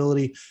strikeout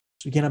ability.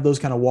 So we can't have those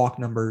kind of walk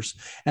numbers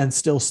and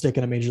still stick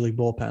in a major league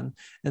bullpen.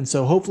 And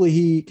so hopefully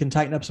he can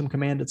tighten up some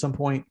command at some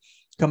point,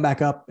 come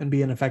back up and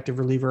be an effective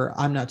reliever.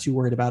 I'm not too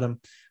worried about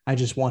him. I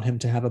just want him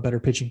to have a better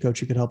pitching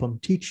coach who could help him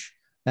teach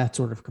that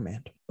sort of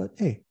command. But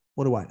hey,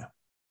 what do I know?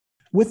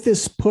 with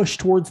this push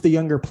towards the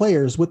younger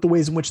players, with the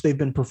ways in which they've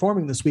been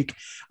performing this week,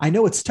 I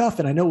know it's tough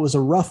and I know it was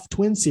a rough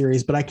twin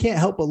series, but I can't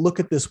help but look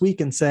at this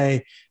week and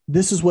say,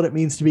 this is what it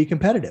means to be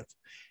competitive.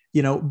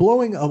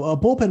 Blowing a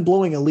bullpen,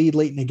 blowing a lead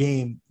late in a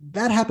game,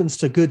 that happens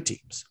to good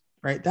teams,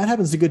 right? That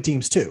happens to good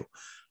teams too.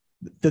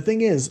 The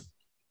thing is,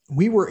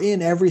 we were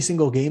in every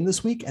single game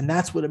this week, and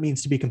that's what it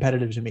means to be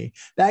competitive to me.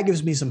 That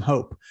gives me some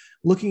hope.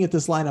 Looking at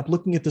this lineup,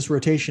 looking at this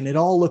rotation, it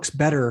all looks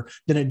better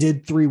than it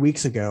did 3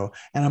 weeks ago.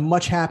 And I'm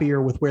much happier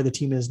with where the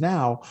team is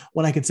now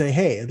when I can say,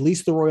 hey, at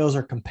least the Royals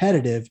are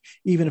competitive,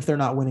 even if they're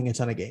not winning a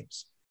ton of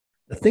games.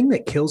 The thing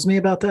that kills me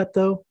about that,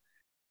 though,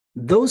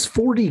 those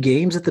 40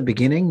 games at the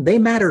beginning, they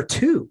matter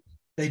too.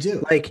 They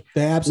do. Like,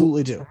 they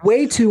absolutely do.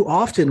 Way too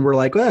often we're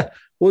like,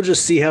 we'll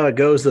just see how it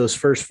goes those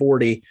first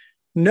 40.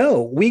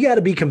 No, we got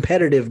to be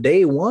competitive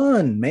day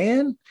one,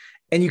 man.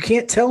 And you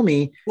can't tell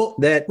me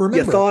that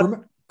you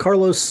thought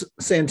Carlos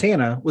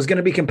Santana was going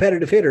to be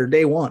competitive hitter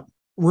day one.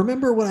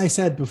 Remember what I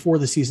said before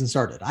the season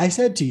started. I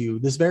said to you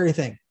this very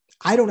thing.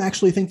 I don't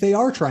actually think they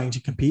are trying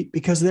to compete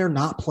because they're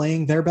not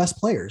playing their best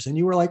players. And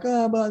you were like,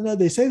 but no,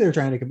 they say they're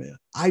trying to compete.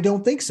 I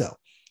don't think so.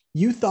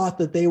 You thought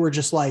that they were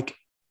just like,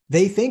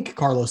 they think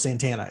Carlos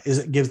Santana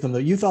gives them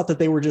you thought that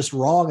they were just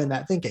wrong in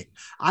that thinking.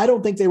 I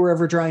don't think they were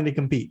ever trying to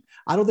compete.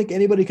 I don't think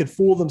anybody could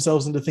fool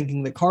themselves into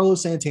thinking that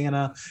Carlos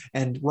Santana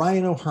and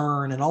Ryan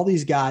O'Hearn and all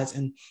these guys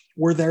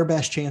were their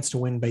best chance to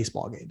win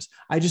baseball games.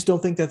 I just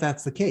don't think that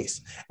that's the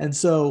case. And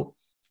so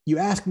you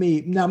ask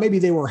me now, maybe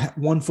they were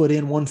 1 foot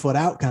in, 1 foot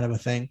out kind of a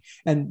thing.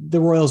 And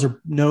the Royals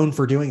are known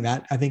for doing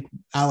that. I think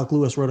Alec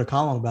Lewis wrote a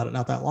column about it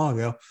not that long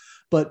ago,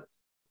 but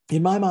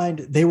in my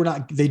mind,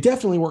 they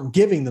definitely weren't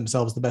giving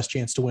themselves the best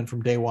chance to win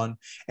from day one.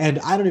 And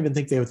I don't even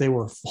think they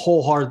were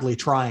wholeheartedly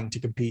trying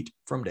to compete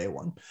from day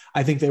one.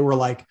 I think they were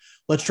like,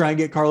 let's try and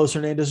get Carlos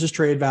Hernandez's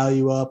trade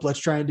value up. Let's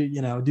try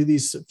and do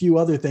these few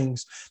other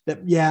things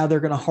that,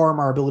 they're going to harm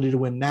our ability to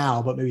win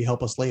now, but maybe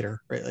help us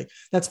later. Right. Like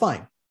that's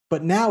fine.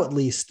 But now at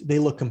least they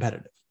look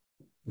competitive.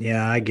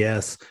 Yeah, I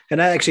guess. And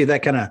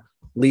that kind of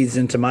leads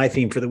into my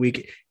theme for the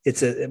week.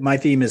 My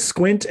theme is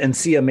squint and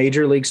see a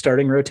major league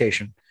starting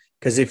rotation.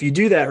 Because if you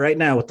do that right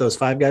now with those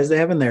 5 guys they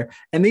have in there,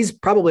 and these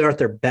probably aren't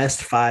their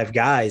best 5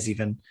 guys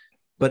even,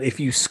 but if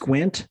you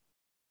squint,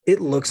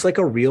 it looks like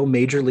a real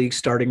major league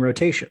starting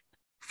rotation.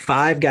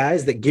 5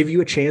 guys that give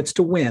you a chance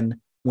to win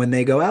when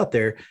they go out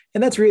there.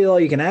 And that's really all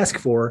you can ask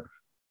for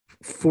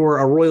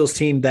a Royals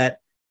team that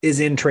is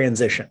in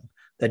transition,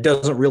 that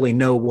doesn't really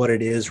know what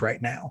it is right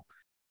now.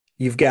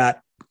 You've got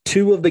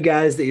 2 of the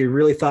guys that you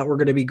really thought were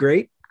going to be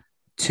great,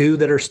 2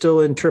 that are still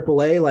in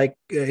AAA, like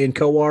in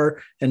Kowar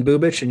and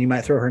Bubic, and you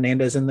might throw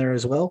Hernandez in there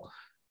as well.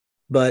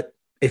 But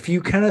if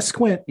you kind of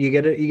squint, you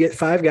get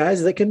 5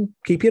 guys that can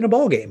keep you in a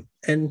ball game,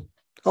 and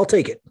I'll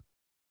take it.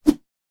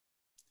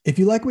 If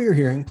you like what you're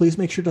hearing, please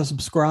make sure to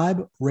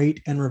subscribe,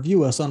 rate, and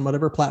review us on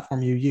whatever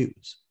platform you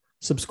use.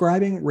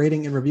 Subscribing,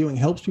 rating, and reviewing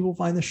helps people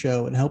find the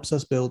show and helps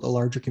us build a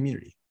larger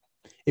community.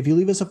 If you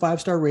leave us a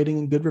 5-star rating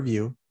and good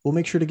review, we'll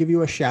make sure to give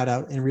you a shout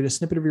out and read a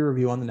snippet of your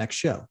review on the next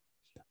show.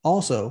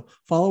 Also,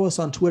 follow us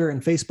on Twitter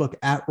and Facebook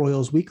at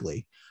Royals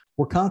Weekly.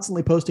 We're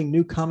constantly posting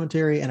new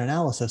commentary and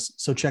analysis,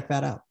 so check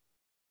that out.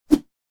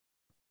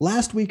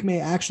 Last week may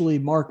actually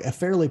mark a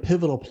fairly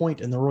pivotal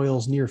point in the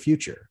Royals' near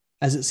future,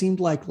 as it seemed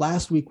like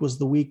last week was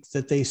the week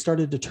that they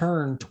started to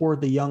turn toward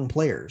the young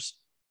players.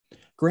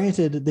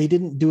 Granted, they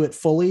didn't do it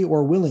fully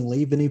or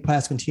willingly. Vinny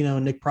Pasquantino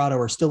and Nick Pratto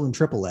are still in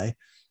AAA.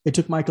 It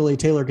took Michael A.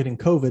 Taylor getting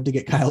COVID to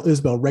get Kyle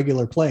Isbell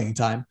regular playing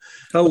time.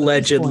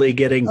 Allegedly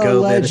getting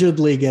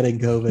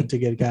COVID to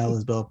get Kyle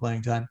Isbell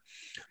playing time.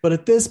 But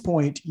at this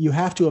point, you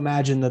have to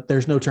imagine that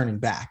there's no turning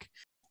back.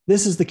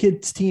 This is the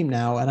kids' team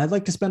now, and I'd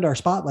like to spend our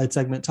spotlight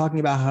segment talking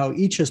about how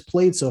each has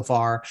played so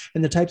far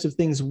and the types of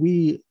things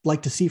we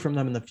like to see from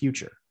them in the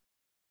future.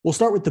 We'll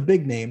start with the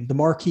big name, the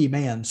marquee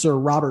man, Sir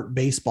Robert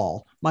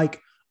Baseball. Mike,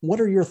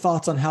 what are your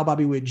thoughts on how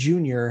Bobby Witt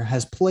Jr.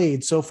 has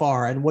played so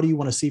far, and what do you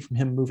want to see from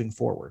him moving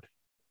forward?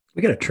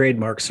 We got to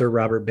trademark Sir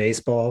Robert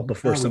Baseball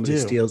before somebody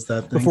steals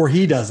that thing. Before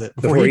he does it.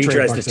 Before he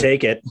tries to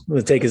take it.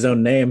 We'll take his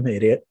own name,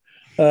 idiot.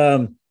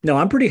 No,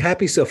 I'm pretty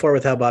happy so far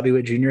with how Bobby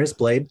Witt Jr. has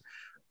played.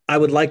 I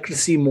would like to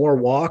see more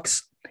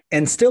walks,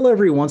 and still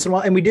every once in a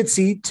while. And we did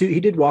see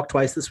he did walk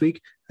twice this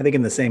week, I think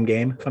in the same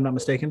game, if I'm not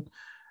mistaken.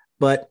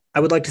 But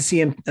I would like to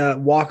see him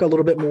walk a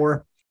little bit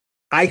more.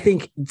 I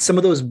think some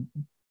of those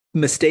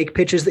mistake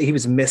pitches that he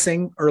was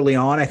missing early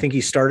on, I think he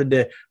started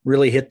to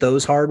really hit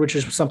those hard, which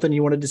is something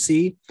you wanted to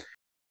see.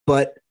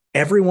 But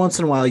every once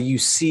in a while, you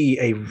see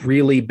a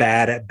really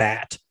bad at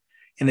bat,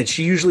 and it's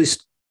usually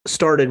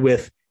started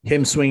with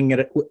him swinging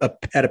at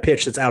a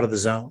pitch that's out of the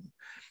zone.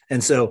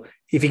 And so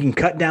if he can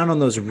cut down on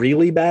those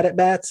really bad at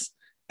bats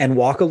and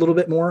walk a little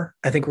bit more,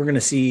 I think we're going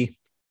to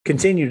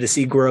continue to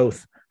see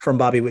growth from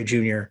Bobby Witt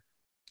Jr.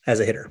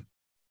 as a hitter.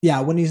 Yeah,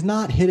 when he's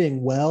not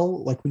hitting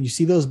well, like when you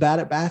see those bad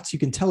at bats, you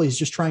can tell he's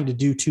just trying to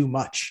do too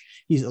much.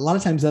 He's a lot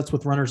of times that's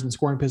with runners in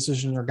scoring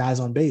position or guys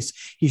on base.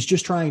 He's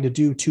just trying to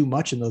do too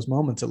much in those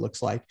moments, it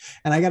looks like.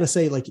 And I got to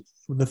say, like,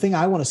 the thing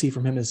I want to see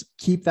from him is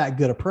keep that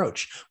good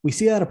approach. We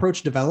see that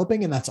approach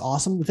developing, and that's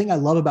awesome. The thing I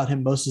love about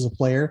him most as a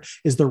player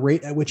is the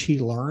rate at which he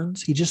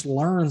learns. He just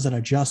learns and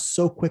adjusts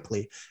so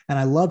quickly. And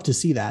I love to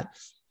see that.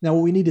 Now,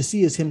 what we need to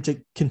see is him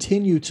to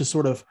continue to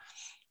sort of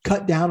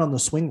cut down on the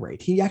swing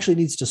rate. He actually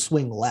needs to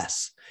swing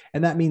less.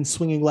 And that means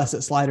swinging less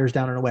at sliders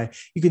down and away.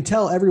 You can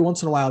tell every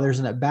once in a while there's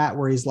an at bat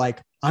where he's like,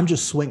 I'm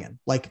just swinging.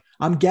 Like,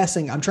 I'm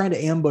guessing, I'm trying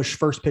to ambush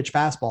first pitch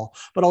fastball,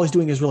 but all he's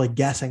doing is really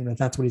guessing that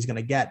that's what he's going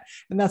to get.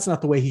 And that's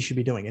not the way he should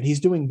be doing it. He's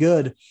doing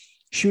good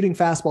shooting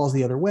fastballs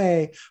the other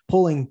way,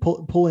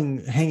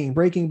 pulling hanging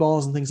breaking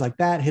balls and things like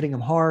that, hitting them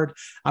hard.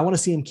 I want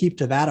to see him keep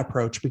to that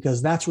approach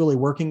because that's really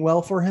working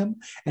well for him.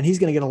 And he's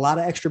going to get a lot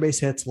of extra base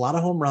hits, a lot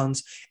of home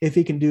runs if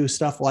he can do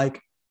stuff like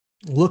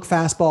look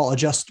fastball,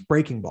 adjust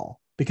breaking ball.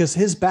 Because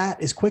his bat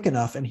is quick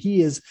enough and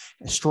he is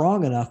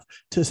strong enough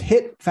to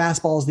hit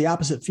fastballs the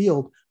opposite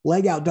field,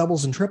 leg out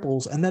doubles and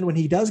triples. And then when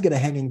he does get a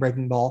hanging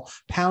breaking ball,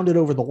 pound it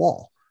over the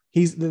wall.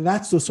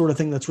 That's the sort of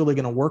thing that's really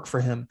going to work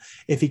for him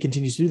if he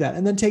continues to do that.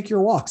 And then take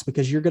your walks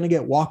because you're going to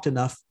get walked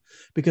enough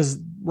because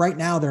right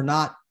now they're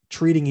not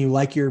treating you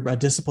like you're a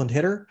disciplined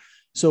hitter.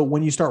 So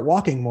when you start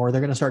walking more,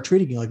 they're going to start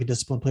treating you like a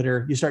disciplined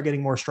hitter. You start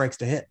getting more strikes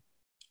to hit.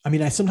 I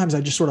mean, I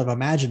just sort of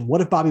imagine what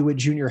if Bobby Witt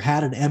Jr.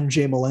 had an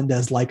MJ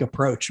Melendez-like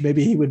approach?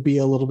 Maybe he would be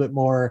a little bit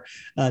more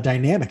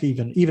dynamic,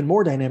 even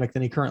more dynamic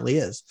than he currently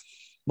is.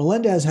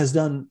 Melendez has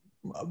done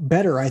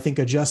better, I think,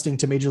 adjusting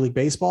to Major League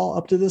Baseball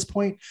up to this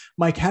point.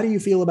 Mike, how do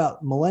you feel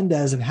about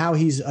Melendez and how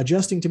he's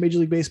adjusting to Major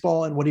League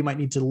Baseball and what he might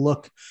need to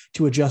look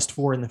to adjust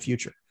for in the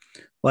future?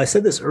 Well, I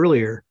said this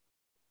earlier.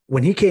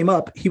 When he came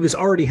up, he was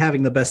already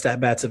having the best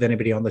at-bats of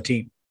anybody on the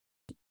team.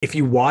 If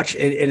you watch,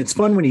 and it's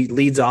fun when he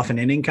leads off an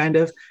inning kind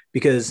of,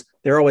 because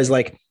they're always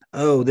like,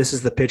 oh, this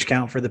is the pitch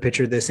count for the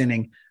pitcher this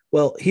inning.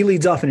 Well, he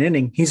leads off an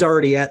inning. He's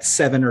already at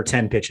 7 or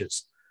 10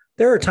 pitches.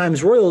 There are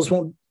times Royals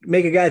won't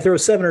make a guy throw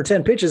 7 or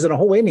 10 pitches in a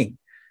whole inning.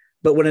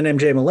 But when an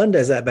MJ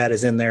Melendez at bat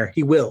is in there,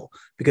 he will,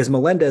 because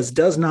Melendez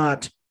does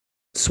not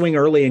swing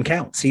early in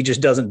counts. He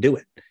just doesn't do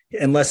it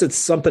unless it's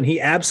something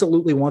he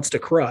absolutely wants to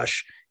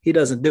crush. He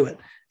doesn't do it.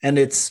 And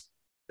it's,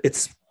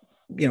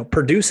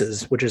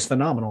 produces, which is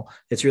phenomenal.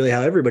 It's really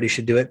how everybody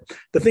should do it.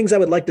 The things I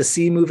would like to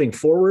see moving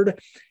forward,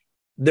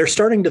 they're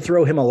starting to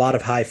throw him a lot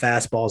of high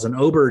fastballs, and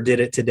Ober did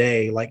it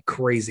today like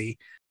crazy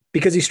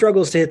because he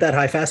struggles to hit that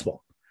high fastball.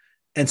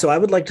 And so I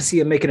would like to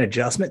see him make an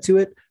adjustment to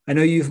it. I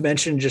know you've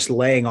mentioned just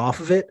laying off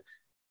of it.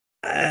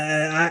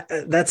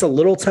 That's a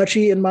little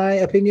touchy in my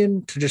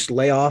opinion, to just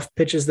lay off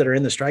pitches that are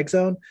in the strike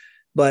zone.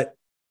 But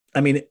I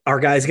mean, are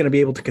guys going to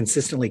be able to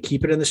consistently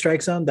keep it in the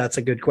strike zone? That's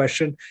a good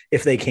question.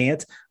 If they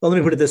can't, well, let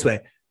me put it this way.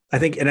 I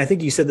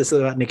think you said this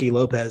about Nicky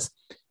Lopez.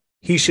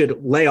 He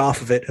should lay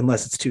off of it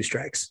unless it's 2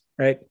 strikes,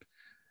 right?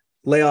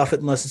 Lay off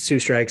it unless it's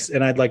 2 strikes.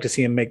 And I'd like to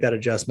see him make that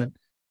adjustment.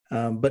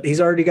 But he's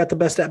already got the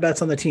best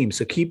at-bats on the team.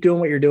 So keep doing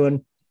what you're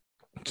doing.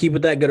 Keep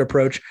with that good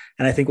approach.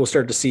 And I think we'll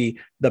start to see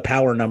the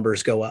power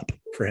numbers go up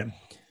for him.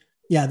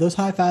 Yeah, those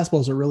high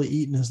fastballs are really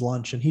eating his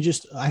lunch. And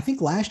I think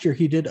last year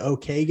he did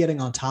okay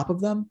getting on top of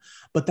them,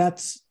 but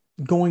that's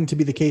going to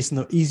be the case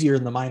easier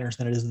in the minors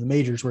than it is in the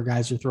majors where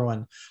guys are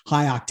throwing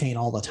high octane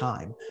all the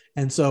time.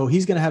 And so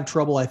he's going to have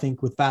trouble, I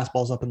think, with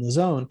fastballs up in the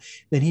zone.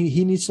 Then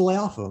he needs to lay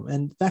off of them.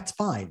 And that's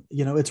fine.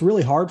 It's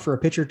really hard for a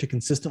pitcher to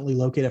consistently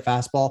locate a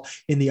fastball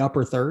in the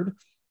upper third.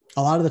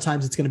 A lot of the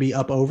times it's going to be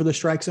up over the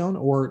strike zone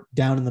or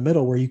down in the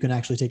middle where you can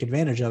actually take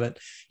advantage of it.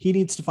 He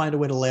needs to find a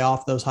way to lay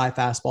off those high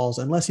fastballs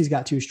unless he's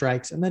got 2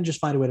 strikes, and then just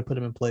find a way to put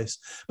him in place.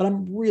 But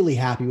I'm really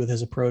happy with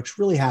his approach,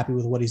 really happy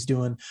with what he's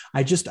doing.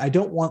 I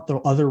don't want the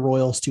other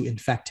Royals to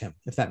infect him,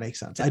 if that makes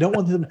sense. I don't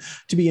want them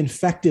to be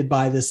infected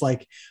by this,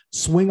 like,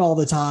 swing all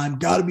the time,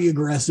 got to be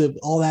aggressive,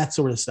 all that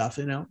sort of stuff.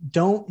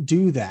 Don't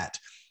do that.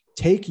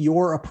 Take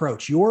your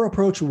approach. Your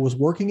approach was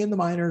working in the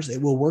minors.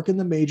 It will work in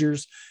the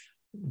majors.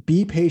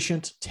 Be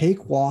patient,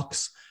 take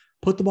walks,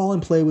 put the ball in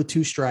play with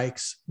 2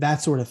 strikes,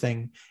 that sort of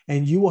thing.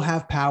 And you will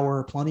have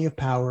power, plenty of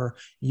power.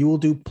 You will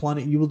do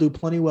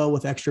plenty well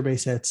with extra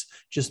base hits.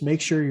 Just make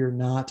sure you're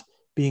not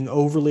being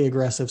overly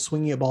aggressive,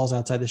 swinging at balls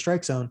outside the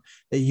strike zone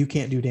that you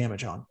can't do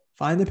damage on.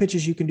 Find the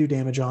pitches you can do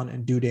damage on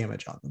and do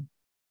damage on them.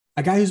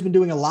 A guy who's been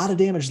doing a lot of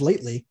damage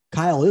lately,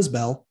 Kyle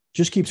Isbell,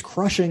 just keeps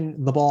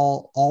crushing the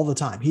ball all the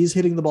time. He's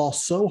hitting the ball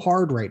so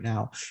hard right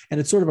now. And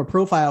it's sort of a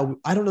profile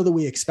I don't know that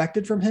we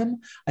expected from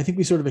him. I think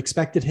we sort of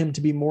expected him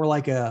to be more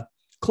like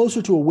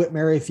closer to a Whit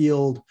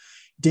Merrifield,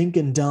 dink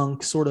and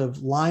dunk, sort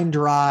of line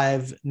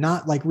drive,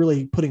 not like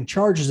really putting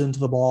charges into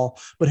the ball,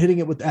 but hitting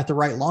it at the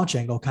right launch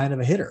angle, kind of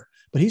a hitter.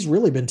 But he's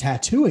really been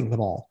tattooing the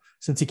ball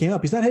since he came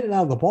up. He's not hitting it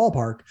out of the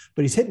ballpark,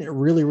 but he's hitting it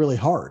really, really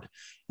hard.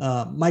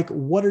 Mike,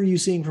 what are you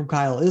seeing from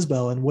Kyle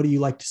Isbell, and what do you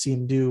like to see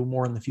him do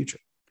more in the future?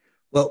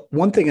 Well,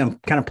 one thing I'm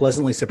kind of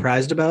pleasantly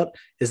surprised about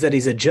is that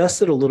he's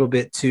adjusted a little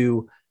bit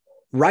to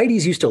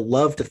righties used to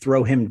love to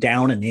throw him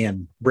down and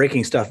in,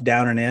 breaking stuff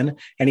down and in,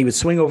 and he would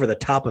swing over the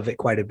top of it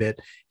quite a bit.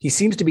 He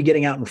seems to be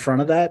getting out in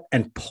front of that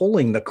and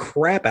pulling the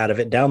crap out of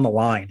it down the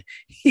line.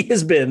 He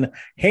has been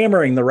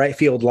hammering the right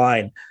field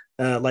line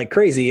like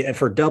crazy, and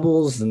for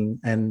doubles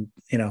and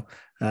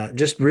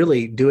just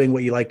really doing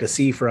what you like to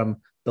see from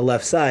the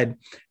left side.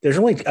 There's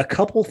only a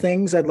couple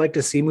things I'd like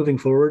to see moving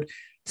forward.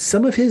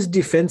 Some of his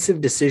defensive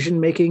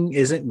decision-making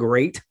isn't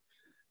great.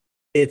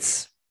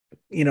 It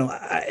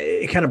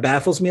kind of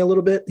baffles me a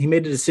little bit. He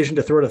made a decision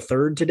to throw to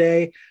third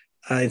today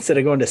instead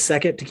of going to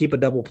second to keep a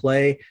double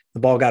play. The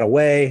ball got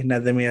away. Now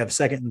then we have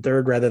second and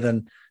third rather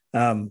than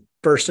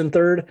first and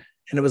third.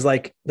 And it was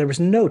like, there was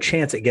no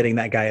chance at getting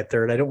that guy at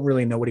third. I don't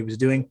really know what he was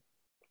doing.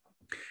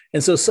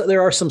 And so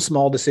there are some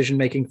small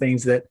decision-making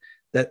things that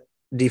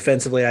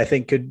defensively I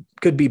think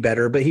could be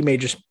better, but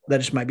that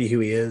just might be who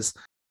he is.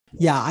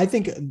 Yeah, I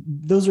think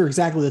those are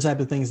exactly the type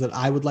of things that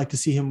I would like to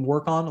see him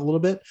work on a little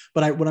bit.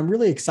 But what I'm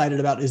really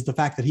excited about is the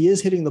fact that he is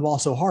hitting the ball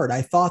so hard.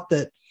 I thought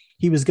that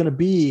he was going to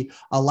be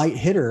a light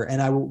hitter,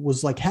 and I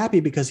was like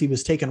happy because he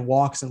was taking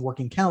walks and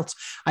working counts.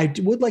 I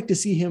would like to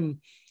see him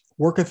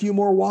work a few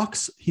more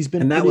walks. He's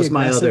been, and that was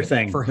my other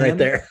thing for him. Right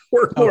there.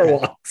 Work more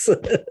walks.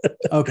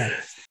 Okay.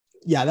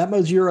 Yeah, that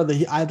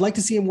Mozuro, I'd like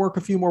to see him work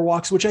a few more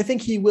walks, which I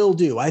think he will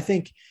do. I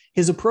think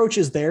his approach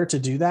is there to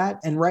do that.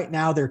 And right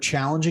now they're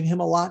challenging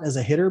him a lot as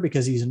a hitter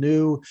because he's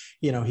new.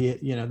 They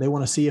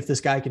want to see if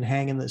this guy can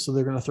hang in this. So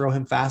they're going to throw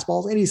him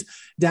fastballs, and he's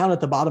down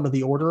at the bottom of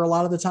the order a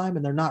lot of the time.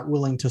 And they're not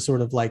willing to sort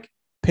of like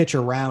pitch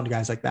around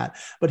guys like that,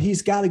 but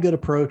he's got a good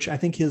approach. I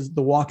think the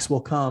walks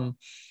will come.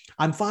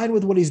 I'm fine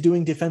with what he's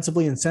doing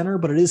defensively in center,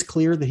 but it is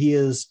clear that he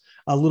is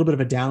a little bit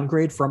of a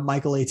downgrade from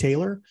Michael A.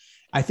 Taylor.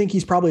 I think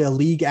he's probably a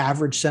league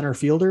average center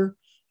fielder.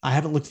 I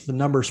haven't looked at the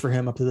numbers for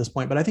him up to this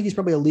point, but I think he's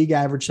probably a league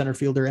average center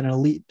fielder and an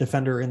elite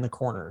defender in the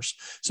corners.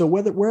 So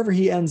wherever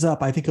he ends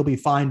up, I think he'll be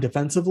fine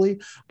defensively,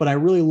 but I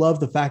really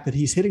love the fact that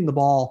he's hitting the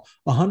ball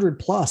 100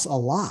 plus a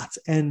lot.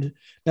 And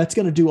that's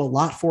going to do a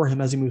lot for him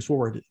as he moves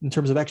forward in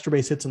terms of extra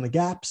base hits in the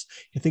gaps.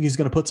 I think he's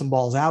going to put some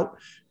balls out.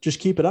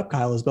 Just keep it up,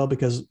 Kyle Isbell,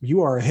 because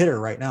you are a hitter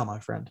right now, my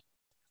friend.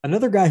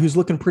 Another guy who's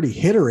looking pretty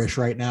hitterish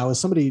right now is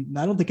somebody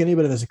I don't think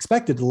anybody has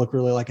expected to look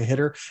really like a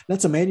hitter.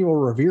 That's Emmanuel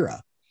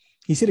Rivera.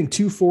 He's hitting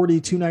 240,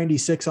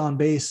 296 on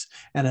base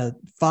and a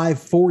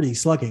 540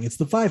 slugging. It's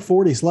the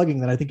 540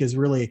 slugging that I think is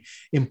really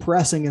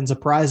impressing and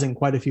surprising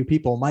quite a few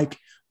people. Mike,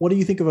 what do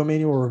you think of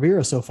Emmanuel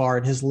Rivera so far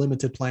in his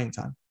limited playing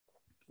time?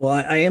 Well,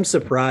 I am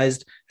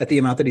surprised at the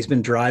amount that he's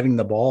been driving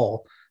the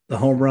ball. The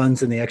home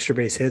runs and the extra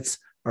base hits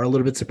are a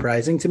little bit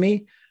surprising to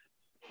me,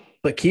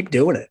 but keep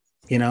doing it.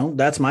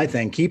 That's my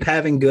thing. Keep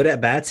having good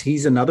at bats.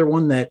 He's another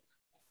one that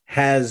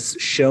has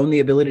shown the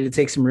ability to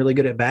take some really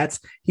good at bats.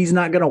 He's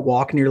not going to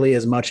walk nearly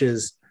as much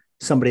as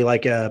somebody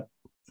like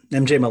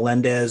MJ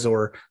Melendez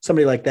or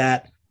somebody like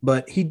that,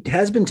 but he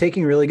has been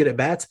taking really good at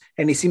bats,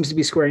 and he seems to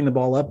be squaring the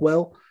ball up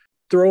well.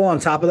 Throw on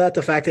top of that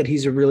the fact that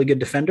he's a really good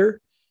defender.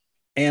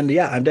 And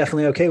yeah, I'm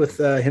definitely okay with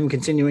him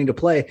continuing to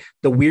play.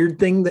 The weird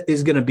thing that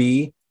is going to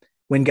be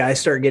when guys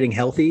start getting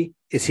healthy,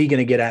 is he going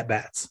to get at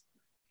bats?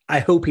 I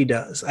hope he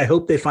does. I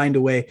hope they find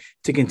a way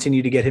to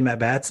continue to get him at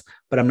bats,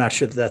 but I'm not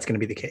sure that that's going to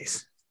be the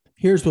case.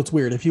 Here's what's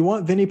weird. If you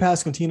want Vinny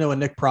Pasquantino and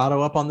Nick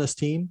Pratto up on this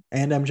team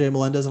and MJ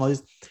Melendez and all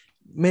these,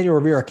 Manuel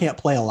Rivera can't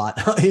play a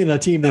lot in a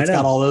team that's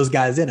got all those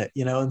guys in it,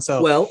 And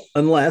so, well,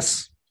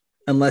 unless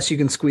you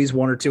can squeeze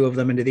one or two of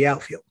them into the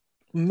outfield,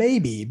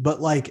 maybe, but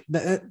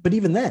but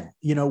even then,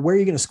 where are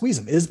you going to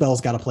squeeze them?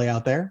 Isbell's got to play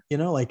out there,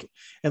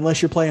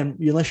 unless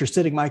you're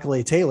sitting Michael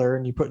A. Taylor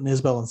and you put in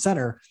Isbell in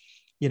center,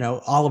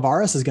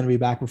 Olivares is going to be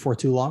back before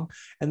too long.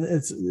 And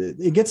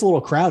it gets a little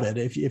crowded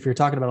if you're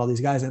talking about all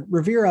these guys. And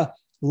Rivera,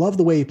 love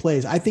the way he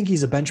plays. I think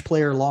he's a bench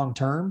player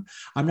long-term.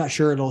 I'm not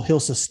sure he'll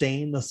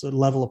sustain the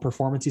level of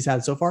performance he's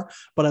had so far,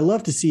 but I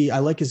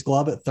like his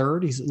glove at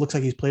third. It looks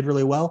like he's played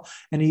really well,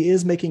 and he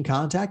is making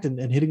contact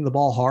and hitting the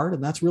ball hard.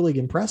 And that's really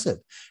impressive.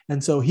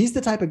 And so he's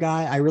the type of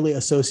guy I really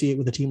associate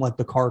with a team like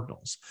the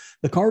Cardinals.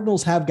 The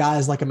Cardinals have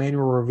guys like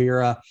Emmanuel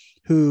Rivera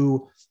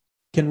who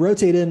can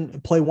rotate in,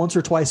 play once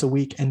or twice a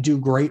week, and do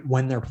great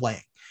when they're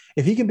playing.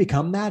 If he can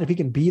become that, if he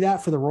can be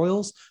that for the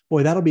Royals,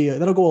 boy, that'll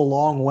go a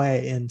long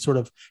way in sort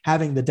of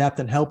having the depth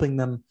and helping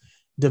them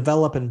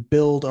develop and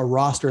build a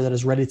roster that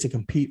is ready to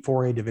compete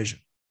for a division.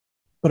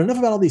 But enough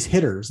about all these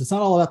hitters. It's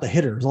not all about the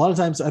hitters. A lot of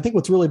times, I think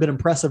what's really been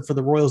impressive for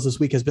the Royals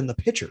this week has been the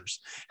pitchers,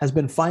 has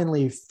been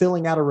finally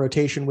filling out a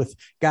rotation with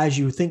guys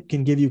you think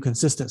can give you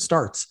consistent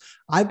starts.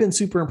 I've been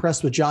super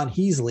impressed with John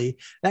Heasley.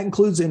 That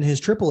includes in his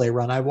AAA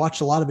run. I've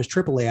watched a lot of his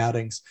AAA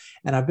outings,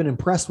 and I've been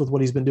impressed with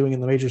what he's been doing in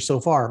the majors so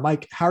far.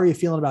 Mike, how are you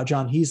feeling about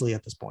John Heasley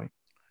at this point?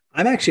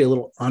 I'm actually a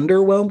little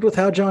underwhelmed with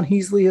how John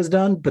Heasley has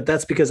done, but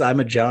that's because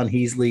I'm a John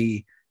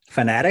Heasley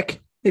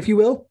fanatic, if you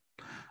will.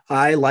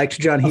 I liked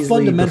John Heasley.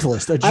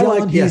 Fundamentalist.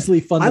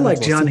 Fundamentalist. I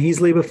liked John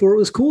Heasley before it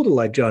was cool to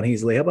like John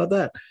Heasley. How about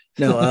that?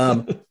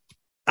 No,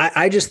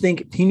 I just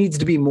think he needs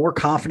to be more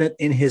confident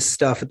in his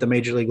stuff at the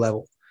major league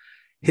level.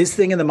 His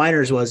thing in the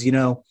minors was,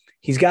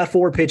 he's got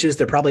 4 pitches.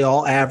 They're probably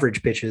all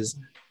average pitches,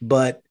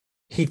 but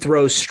he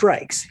throws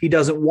strikes. He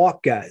doesn't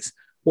walk guys.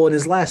 Well, in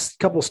his last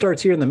couple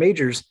starts here in the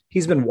majors,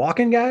 he's been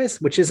walking guys,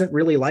 which isn't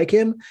really like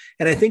him.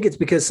 And I think it's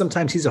because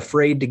sometimes he's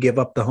afraid to give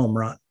up the home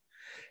run.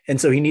 And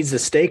so he needs to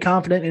stay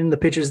confident in the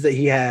pitches that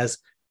he has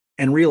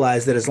and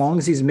realize that as long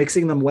as he's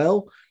mixing them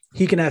well,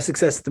 he can have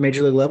success at the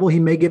major league level. He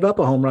may give up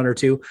a home run or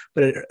two,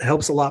 but it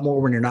helps a lot more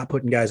when you're not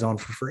putting guys on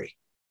for free.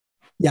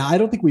 Yeah, I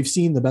don't think we've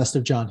seen the best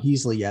of John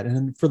Heasley yet.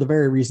 And for the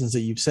very reasons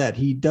that you've said,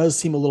 he does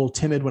seem a little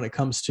timid when it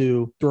comes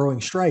to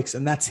throwing strikes,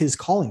 and that's his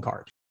calling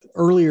card.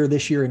 Earlier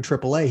this year in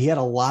AAA, he had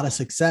a lot of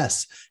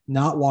success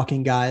not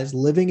walking guys,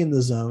 living in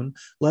the zone,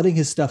 letting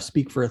his stuff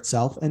speak for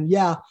itself. And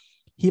yeah,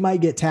 he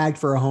might get tagged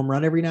for a home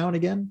run every now and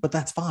again, but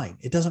that's fine.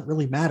 It doesn't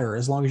really matter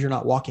as long as you're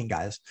not walking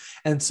guys.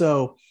 And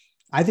so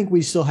I think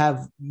we still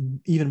have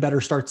even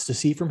better starts to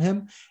see from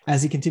him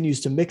as he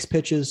continues to mix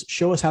pitches,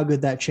 show us how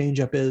good that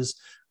changeup is,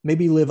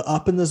 maybe live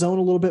up in the zone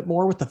a little bit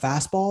more with the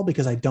fastball,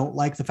 because I don't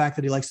like the fact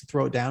that he likes to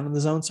throw it down in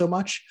the zone so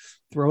much.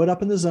 Throw it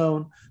up in the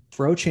zone,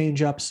 throw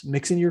changeups,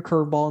 mix in your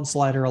curveball and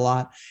slider a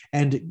lot.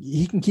 And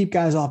he can keep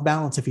guys off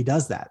balance if he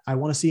does that. I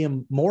want to see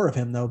more of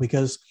him though,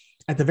 because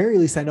at the very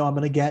least, I know I'm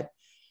going to get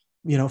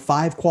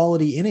 5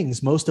 quality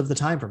innings most of the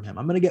time from him.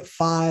 I'm going to get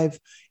 5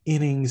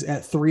 innings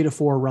at 3 to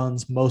 4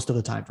 runs most of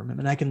the time from him.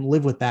 And I can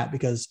live with that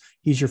because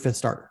he's your 5th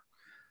starter.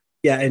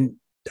 Yeah. And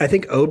I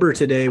think Ober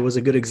today was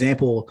a good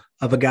example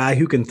of a guy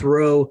who can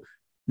throw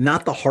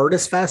not the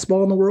hardest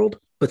fastball in the world,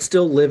 but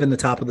still live in the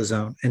top of the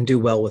zone and do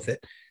well with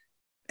it.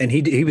 And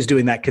he was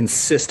doing that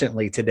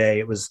consistently today.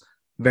 It was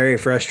very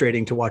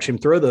frustrating to watch him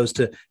throw those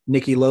to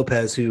Nicky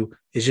Lopez, who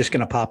is just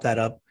going to pop that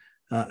up.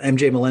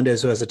 MJ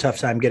Melendez, who has a tough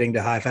time getting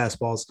to high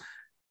fastballs.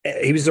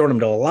 He was throwing them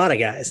to a lot of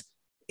guys.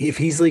 If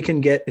Heasley can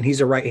get, and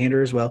he's a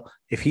right-hander as well,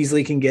 if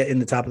Heasley can get in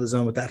the top of the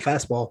zone with that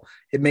fastball,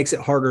 it makes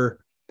it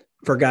harder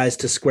for guys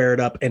to square it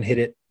up and hit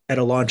it at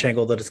a launch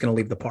angle that it's going to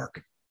leave the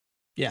park.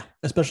 Yeah,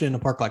 especially in a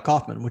park like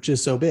Kauffman, which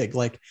is so big.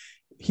 Like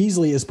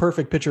Heasley is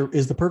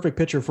the perfect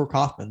pitcher for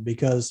Kauffman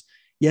because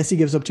yes, he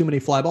gives up too many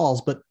fly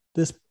balls, but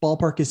this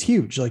ballpark is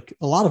huge. Like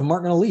a lot of them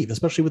aren't going to leave,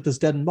 especially with this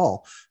deadened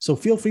ball. So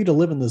feel free to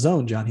live in the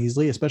zone, John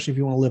Heasley, especially if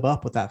you want to live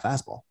up with that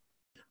fastball.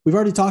 We've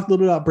already talked a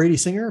little bit about Brady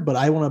Singer, but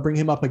I want to bring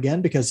him up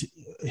again because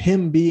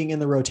him being in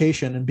the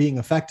rotation and being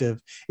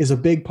effective is a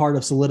big part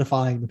of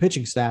solidifying the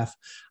pitching staff.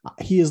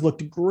 He has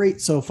looked great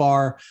so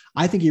far.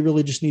 I think he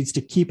really just needs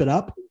to keep it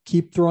up,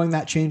 keep throwing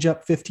that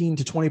changeup 15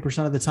 to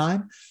 20% of the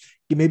time.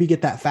 You maybe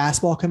get that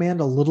fastball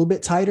command a little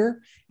bit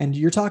tighter. And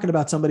you're talking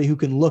about somebody who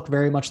can look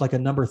very much like a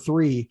number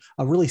 3,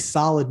 a really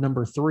solid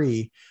number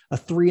 3, a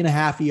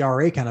 3.5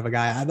 ERA kind of a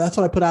guy. That's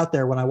what I put out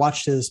there when I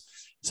watched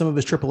some of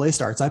his AAA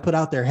starts. I put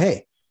out there,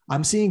 hey,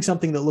 I'm seeing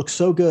something that looks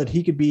so good.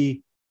 He could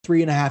be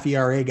 3.5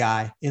 ERA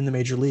guy in the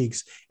major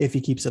leagues if he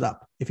keeps it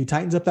up. If he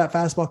tightens up that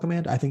fastball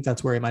command, I think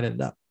that's where he might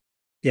end up.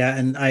 Yeah,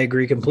 and I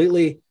agree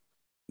completely.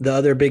 The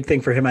other big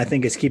thing for him, I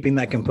think, is keeping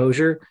that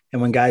composure.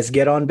 And when guys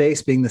get on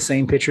base, being the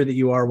same pitcher that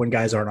you are when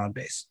guys aren't on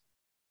base.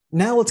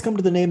 Now let's come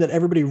to the name that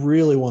everybody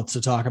really wants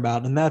to talk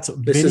about, and that's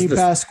Vinny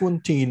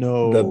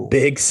Pasquantino. The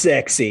big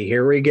sexy.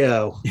 Here we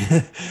go.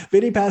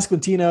 Vinny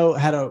Pasquantino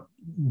had a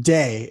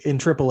day in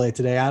AAA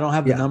today. I don't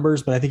have the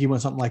numbers, but I think he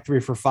went something like 3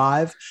 for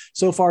 5.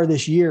 So far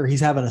this year, he's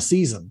having a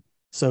season.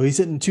 So he's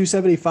hitting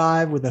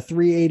 275 with a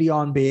 380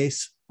 on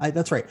base.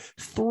 That's right,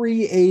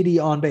 380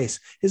 on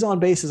base. His on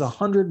base is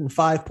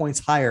 105 points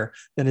higher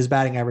than his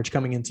batting average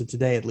coming into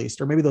today, at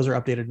least. Or maybe those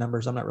are updated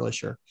numbers. I'm not really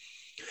sure.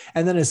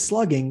 And then his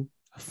slugging,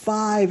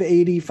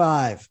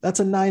 585.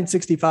 That's a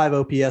 965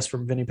 OPS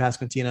from Vinny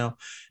Pasquantino.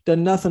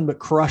 Done nothing but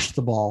crush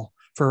the ball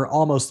for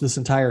almost this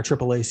entire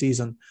AAA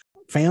season.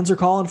 Fans are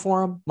calling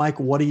for him. Mike,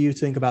 what do you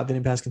think about Vinny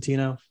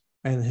Pasquantino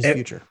and his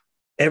future?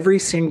 Every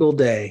single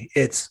day,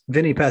 it's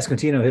Vinny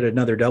Pasquantino hit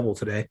another double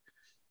today.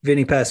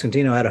 Vinny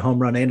Pasquantino had a home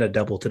run and a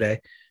double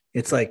today.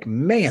 It's like,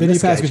 man, Vinny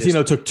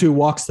Pasquantino took 2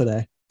 walks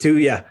today. 2,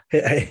 yeah.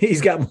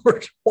 He's got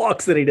more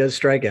walks than he does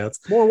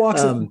strikeouts. More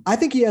walks. I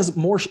think he has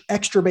more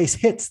extra base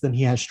hits than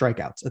he has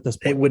strikeouts at this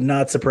point. It would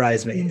not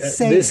surprise me.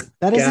 Insane. This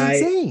that guy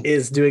is insane.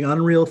 Is doing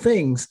unreal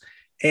things.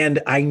 And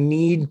I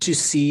need to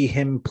see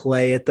him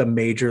play at the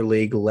major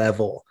league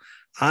level.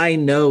 I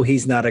know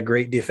he's not a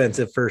great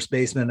defensive first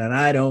baseman, and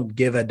I don't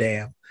give a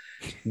damn.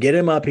 Get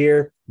him up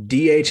here,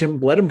 DH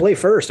him, let him play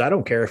first. I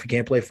don't care if he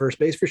can't play first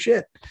base for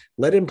shit.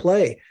 Let him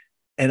play.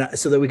 And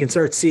so that we can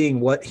start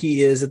seeing what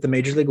he is at the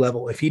major league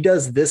level. If he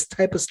does this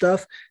type of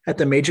stuff at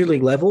the major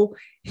league level,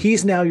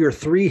 he's now your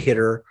 3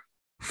 hitter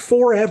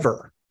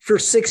forever, for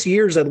 6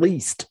 years at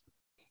least.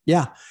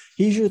 Yeah,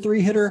 he's your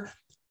 3 hitter.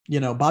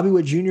 Bobby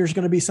Witt Jr. is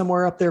going to be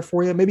somewhere up there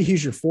for you. Maybe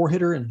he's your 4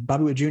 hitter and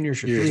Bobby Witt Jr.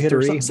 is your 3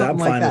 hitter. Something I'm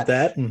fine like with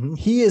that. Mm-hmm.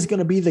 He is going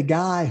to be the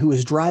guy who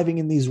is driving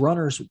in these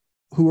runners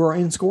who are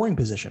in scoring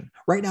position.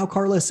 Right now,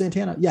 Carlos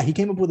Santana, he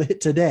came up with a hit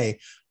today,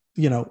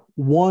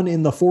 1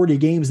 in the 40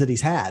 games that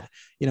he's had.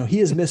 He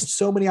has missed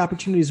so many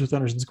opportunities with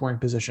runners in scoring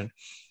position.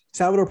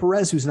 Salvador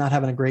Perez, who's not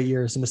having a great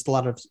year, has missed a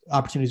lot of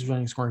opportunities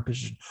running scoring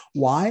position.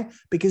 Why?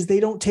 Because they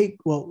don't take,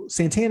 well,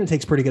 Santana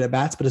takes pretty good at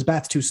bats, but his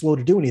bat's too slow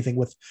to do anything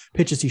with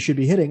pitches he should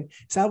be hitting.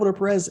 Salvador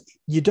Perez,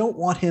 you don't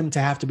want him to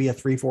have to be a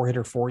 3-4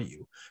 hitter for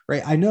you,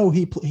 right? I know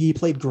he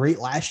played great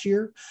last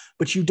year,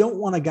 but you don't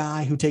want a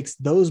guy who takes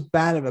those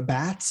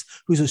bats,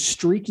 who's a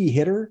streaky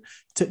hitter.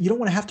 You don't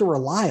want to have to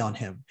rely on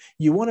him.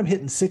 You want him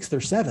hitting 6th or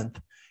 7th.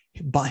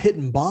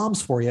 Hitting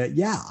bombs for you.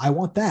 Yeah, I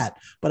want that,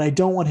 but I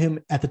don't want him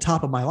at the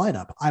top of my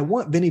lineup. I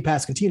want Vinny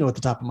Pasquantino at the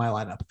top of my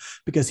lineup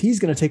because he's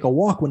going to take a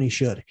walk when he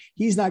should.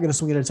 He's not going to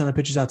swing at a ton of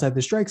pitches outside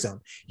the strike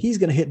zone. He's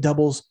going to hit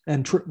doubles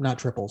and not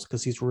triples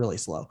because he's really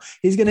slow.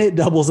 He's going to hit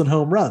doubles and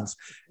home runs.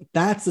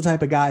 That's the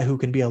type of guy who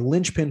can be a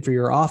linchpin for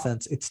your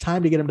offense. It's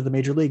time to get him to the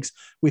major leagues.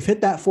 We've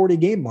hit that 40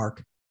 game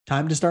mark.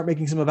 Time to start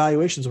making some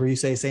evaluations where you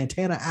say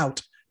Santana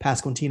out,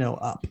 Pasquantino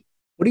up.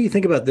 What do you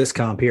think about this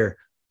comp here?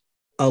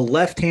 A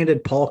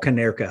left-handed Paul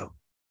Konerko,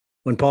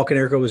 when Paul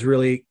Konerko was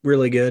really,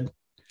 really good.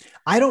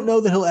 I don't know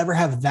that he'll ever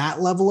have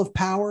that level of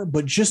power,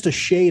 but just a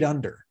shade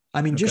under.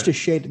 I mean, just a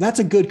shade. That's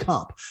a good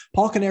comp.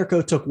 Paul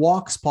Konerko took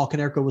walks. Paul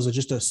Konerko was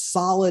just a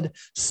solid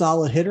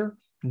hitter.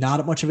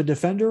 Not much of a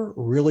defender,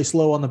 really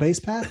slow on the base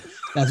path.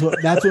 That's what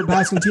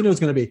Pasquantino is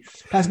going to be.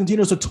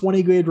 Pasquantino's a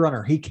 20 grade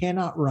runner. He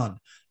cannot run,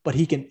 but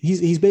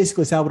he's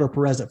basically Salvador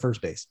Perez at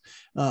first base.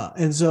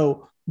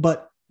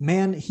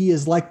 Man, he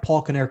is like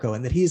Paul Konerko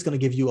in that he's going to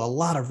give you a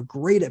lot of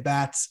great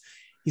at-bats.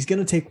 He's going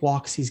to take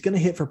walks. He's going to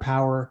hit for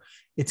power.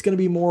 It's going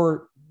to be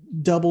more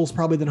doubles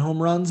probably than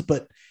home runs,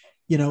 but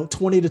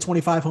 20 to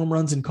 25 home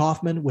runs in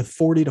Kauffman with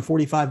 40 to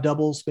 45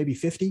 doubles, maybe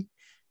 50.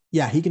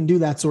 Yeah, he can do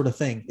that sort of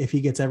thing if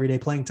he gets everyday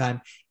playing time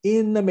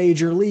in the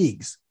major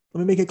leagues. Let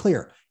me make it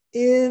clear.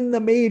 In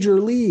the major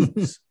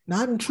leagues,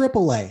 not in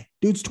AAA.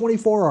 Dude's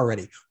 24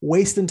 already,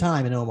 wasting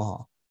time in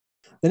Omaha.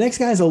 The next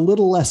guy is a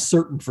little less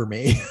certain for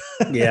me.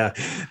 Yeah.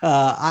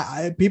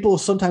 People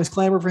sometimes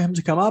clamor for him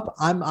to come up.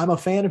 I'm a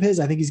fan of his.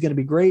 I think he's going to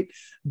be great,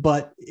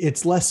 but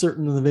it's less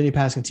certain than the Vinny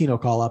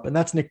Pasquantino call up, and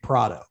that's Nick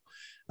Pratto.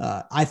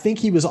 I think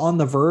he was on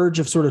the verge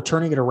of sort of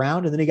turning it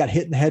around, and then he got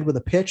hit in the head with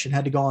a pitch and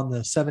had to go on the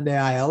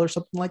 7-day IL or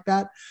something like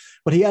that.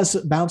 But he has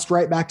bounced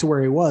right back to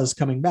where he was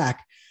coming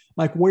back.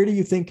 Mike, where do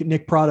you think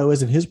Nick Pratto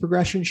is in his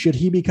progression? Should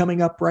he be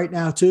coming up right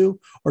now too,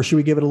 or should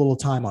we give it a little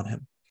time on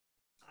him?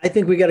 I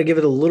think we got to give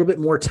it a little bit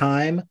more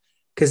time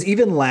because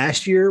even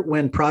last year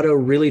when Pratto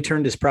really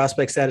turned his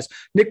prospect status,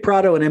 Nick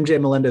Pratto and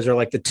MJ Melendez are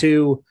like the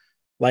two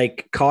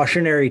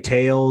cautionary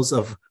tales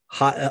of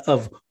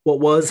what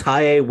was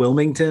high A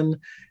Wilmington,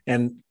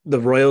 and the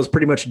Royals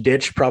pretty much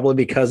ditched probably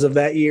because of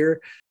that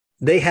year.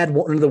 They had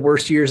one of the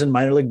worst years in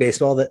minor league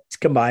baseball that's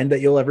combined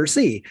that you'll ever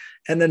see.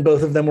 And then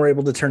both of them were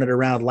able to turn it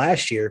around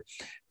last year.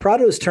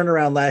 Pratto's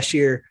turnaround last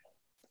year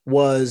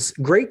was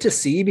great to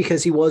see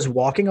because he was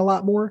walking a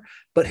lot more,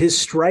 but his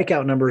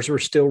strikeout numbers were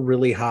still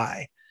really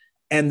high,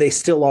 and they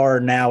still are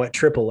now at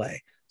AAA.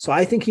 So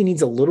I think he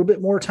needs a little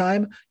bit more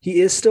time.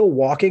 He is still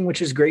walking,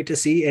 which is great to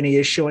see, and he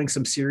is showing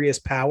some serious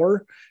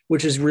power,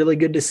 which is really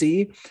good to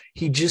see.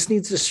 He just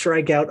needs to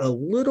strike out a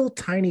little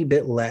tiny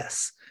bit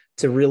less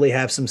to really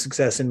have some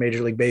success in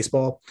Major League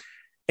Baseball.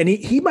 And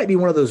he might be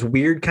one of those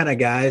weird kind of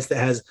guys that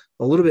has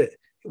a little bit,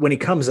 when he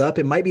comes up,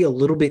 it might be a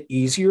little bit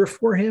easier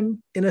for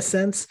him in a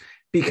sense,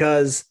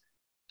 because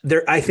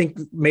I think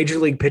major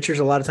league pitchers,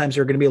 a lot of times,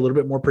 are going to be a little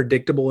bit more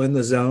predictable in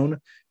the zone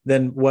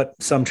than what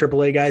some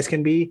AAA guys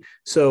can be.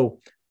 So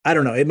I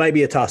don't know. It might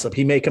be a toss up.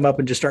 He may come up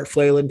and just start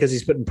flailing because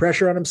he's putting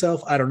pressure on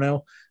himself. I don't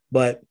know,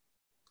 but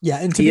yeah.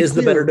 And he is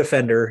the better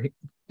defender,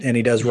 and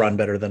he does run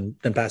better than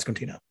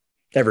Pasquantino.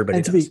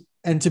 Everybody does.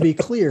 To be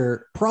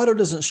clear, Pratto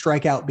doesn't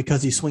strike out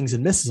because he swings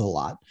and misses a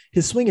lot.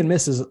 His swing and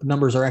misses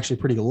numbers are actually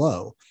pretty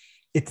low.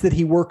 It's that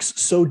he works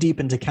so deep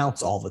into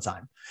counts all the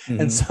time.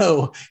 Mm-hmm. And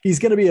so he's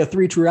going to be a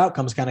 3 true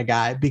outcomes kind of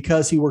guy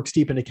because he works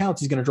deep into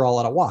counts. He's going to draw a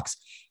lot of walks.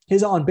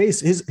 His on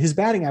base, his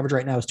batting average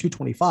right now is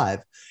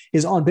 225.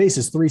 His on base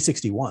is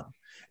 361.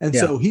 And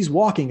so he's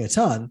walking a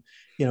ton.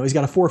 He's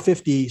got a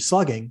 450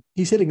 slugging.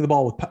 He's hitting the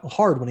ball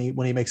hard when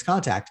he makes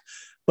contact.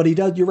 But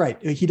you're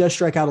right. He does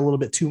strike out a little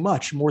bit too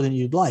much, more than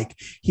you'd like.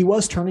 He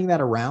was turning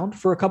that around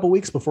for a couple of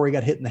weeks before he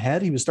got hit in the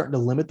head. He was starting to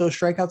limit those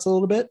strikeouts a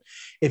little bit.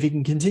 If he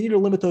can continue to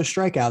limit those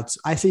strikeouts,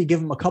 I say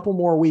give him a couple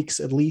more weeks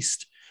at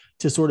least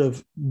to sort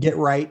of get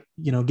right,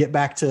 get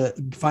back to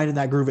finding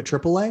that groove at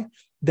AAA,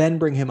 then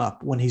bring him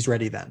up when he's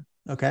ready then.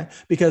 Okay.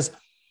 Because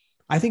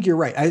I think you're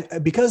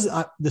right. Because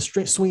the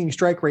swinging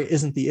strike rate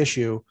isn't the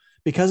issue,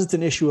 because it's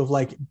an issue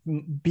of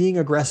being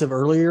aggressive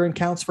earlier in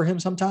counts for him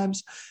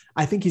sometimes,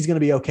 I think he's going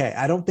to be okay.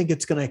 I don't think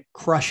it's going to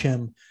crush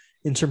him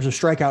in terms of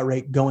strikeout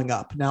rate going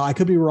up. Now, I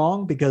could be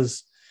wrong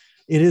because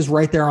it is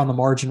right there on the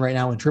margin right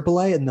now in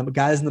AAA, and the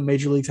guys in the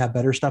major leagues have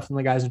better stuff than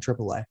the guys in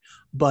AAA.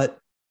 But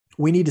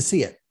we need to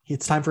see it.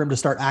 It's time for him to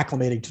start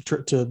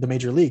acclimating to the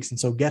major leagues. And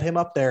so get him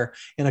up there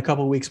in a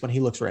couple of weeks when he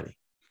looks ready.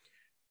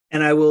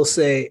 And I will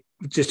say,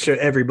 just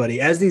to everybody,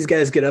 as these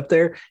guys get up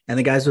there and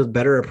the guys with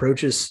better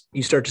approaches,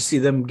 you start to see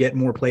them get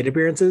more plate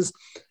appearances.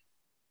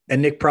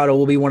 And Nick Pratto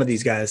will be one of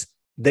these guys.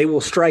 They will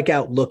strike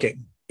out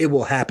looking. It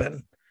will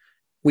happen.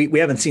 we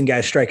haven't seen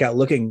guys strike out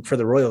looking for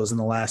the Royals in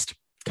the last.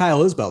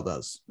 Kyle Isbell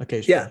does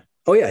occasionally. Yeah.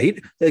 Oh yeah.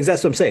 That's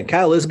what I'm saying.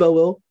 Kyle Isbell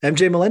will,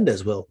 MJ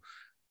Melendez will,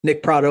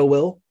 Nick Prado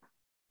will,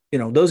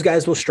 those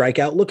guys will strike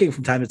out looking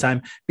from time to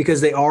time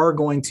because they are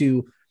going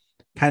to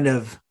kind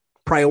of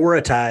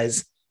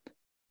prioritize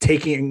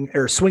taking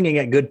or swinging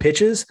at good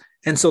pitches.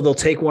 And so they'll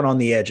take one on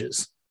the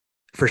edges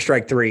for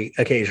strike three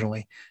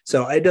occasionally.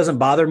 So it doesn't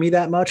bother me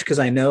that much because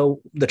I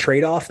know the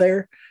trade-off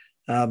there.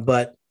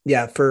 But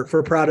yeah,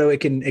 for Prado, it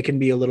can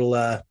be a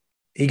little,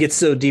 he gets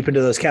so deep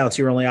into those counts.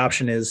 Your only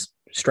option is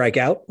strike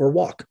out or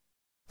walk.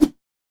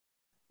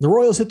 The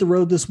Royals hit the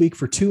road this week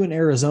for 2 in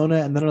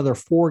Arizona and then another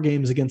 4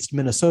 games against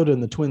Minnesota in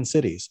the Twin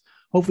Cities.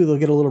 Hopefully they'll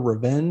get a little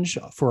revenge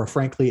for a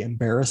frankly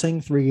embarrassing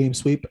 3-game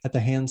sweep at the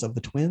hands of the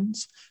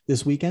Twins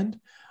this weekend.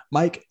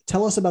 Mike,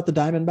 tell us about the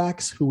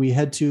Diamondbacks, who we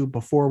head to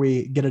before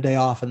we get a day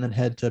off and then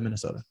head to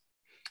Minnesota.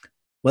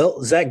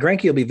 Well, Zach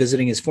Greinke will be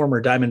visiting his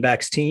former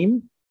Diamondbacks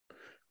team.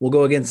 We'll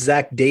go against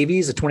Zach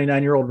Davies, a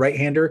 29-year-old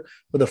right-hander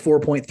with a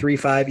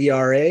 4.35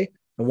 ERA,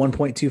 a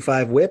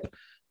 1.25 WHIP.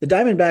 The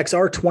Diamondbacks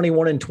are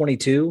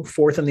 21-22,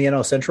 fourth in the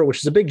NL Central, which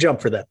is a big jump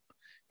for them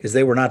because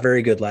they were not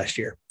very good last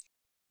year.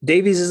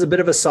 Davies is a bit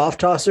of a soft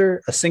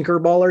tosser, a sinker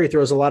baller. He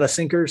throws a lot of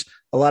sinkers,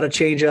 a lot of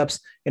changeups,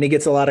 and he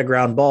gets a lot of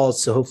ground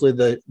balls. So hopefully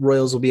the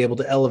Royals will be able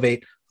to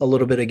elevate a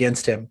little bit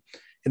against him.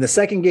 In the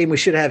second game, we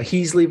should have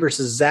Heasley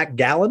versus Zach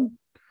Gallen,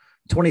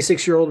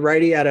 26-year-old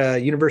righty out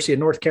of University of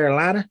North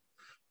Carolina,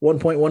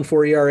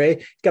 1.14 ERA.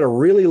 He's got a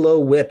really low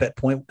whip at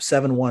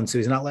 0.71, so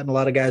he's not letting a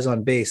lot of guys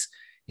on base.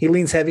 He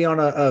leans heavy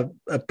on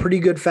a pretty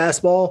good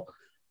fastball.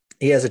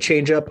 He has a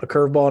changeup, a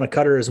curveball, and a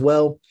cutter as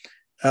well.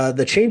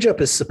 The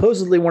changeup is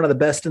supposedly one of the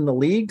best in the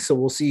league, so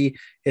we'll see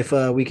if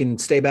we can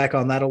stay back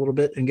on that a little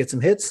bit and get some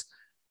hits.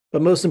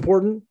 But most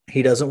important,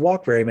 he doesn't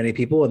walk very many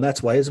people, and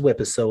that's why his whip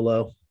is so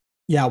low.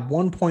 Yeah,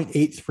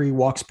 1.83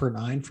 walks per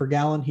 9 for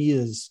Gallen. He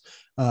is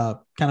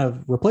kind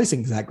of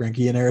replacing Zach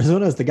Greinke in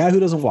Arizona as the guy who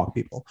doesn't walk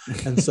people.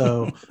 And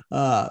so,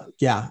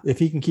 if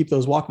he can keep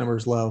those walk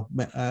numbers low,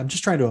 I'm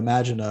just trying to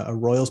imagine a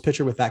Royals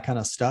pitcher with that kind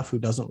of stuff who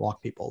doesn't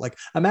walk people. Like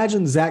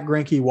imagine Zach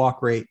Greinke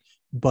walk rate,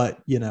 but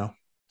he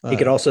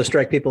could also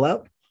strike people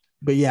out.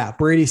 But yeah,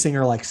 Brady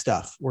Singer like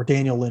stuff or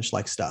Daniel Lynch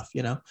like stuff.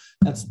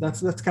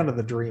 That's kind of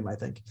the dream, I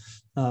think.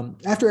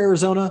 After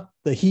Arizona,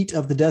 the heat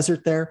of the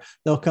desert there,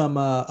 they'll come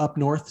up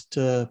north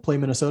to play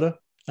Minnesota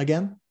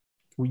again.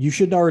 You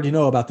should already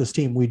know about this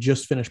team. We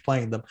just finished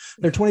playing them.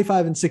 They're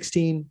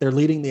 25-16. They're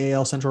leading the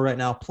AL Central right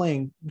now,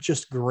 playing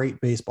just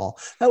great baseball.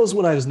 That was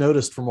what I was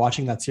noticed from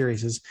watching that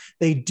series is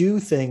they do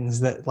things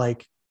that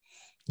like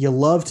you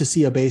love to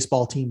see a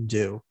baseball team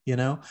do,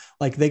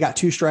 like they got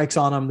 2 strikes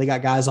on them. They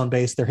got guys on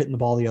base. They're hitting the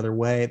ball the other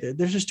way.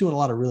 They're just doing a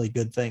lot of really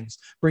good things,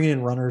 bringing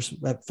in runners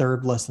at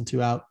third, less than 2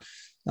 out.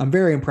 I'm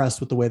very impressed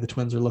with the way the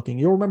Twins are looking.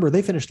 You'll remember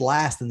they finished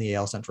last in the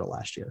AL Central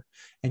last year,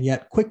 and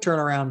yet quick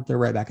turnaround. They're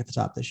right back at the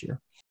top this year.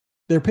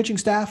 Their pitching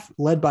staff,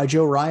 led by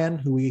Joe Ryan,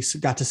 who we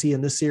got to see in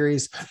this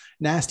series,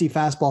 nasty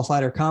fastball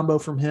slider combo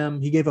from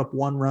him. He gave up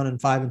 1 run in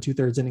 5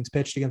 2/3 innings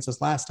pitched against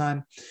us last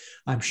time.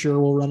 I'm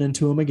sure we'll run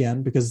into him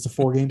again because it's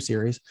a 4-game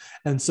series.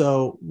 And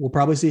so we'll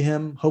probably see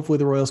him. Hopefully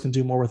the Royals can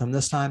do more with him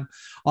this time.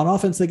 On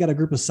offense, they got a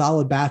group of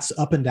solid bats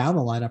up and down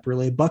the lineup,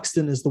 really.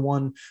 Buxton is the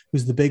one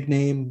who's the big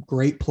name,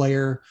 great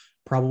player,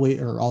 probably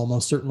or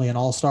almost certainly an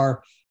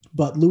all-star.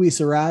 But Luis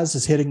Arraez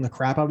is hitting the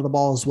crap out of the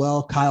ball as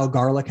well. Kyle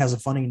Garlick has a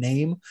funny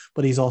name,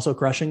 but he's also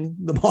crushing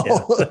the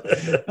ball.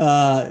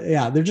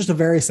 Yeah. They're just a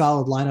very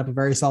solid lineup, a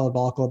very solid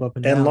ball club up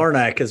and down. And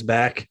Larnach is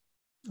back.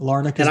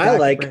 Larnach is and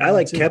back. I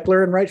like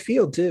Kepler in right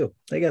field too.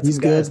 They got He's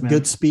some good, guys, man.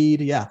 good speed.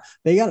 Yeah.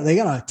 They got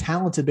a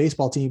talented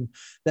baseball team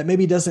that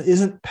maybe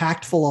isn't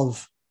packed full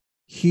of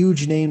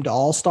huge named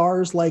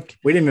all-stars. Like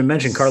we didn't even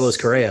mention Carlos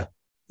Correa.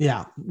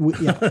 Yeah.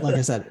 Like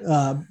I said,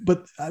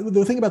 but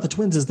the thing about the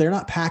Twins is they're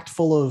not packed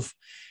full of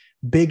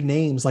big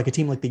names like a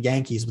team like the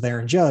Yankees with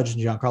Aaron Judge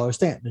and Giancarlo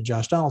Stanton and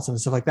Josh Donaldson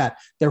and stuff like that.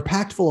 They're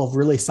packed full of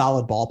really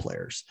solid ball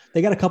players.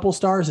 They got a couple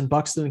stars in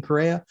Buxton and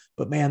Correa,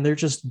 but man, they're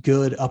just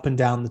good up and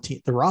down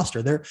the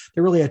roster. They're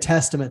really a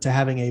testament to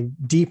having a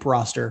deep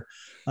roster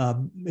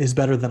is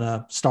better than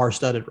a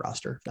star-studded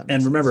roster.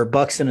 And remember,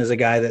 Buxton is a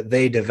guy that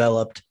they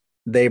developed,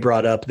 they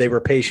brought up, they were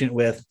patient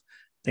with,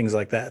 things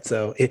like that.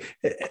 So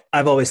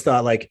I've always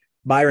thought like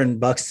Byron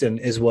Buxton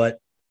is what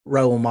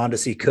Raul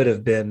Mondesi could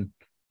have been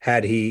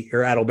had he, or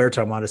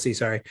Adalberto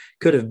Mondesi,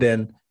 could have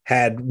been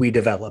had we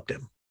developed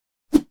him.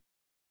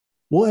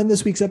 We'll end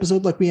this week's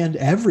episode like we end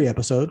every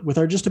episode with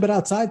our Just a Bit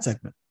Outside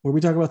segment, where we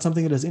talk about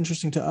something that is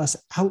interesting to us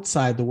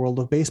outside the world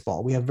of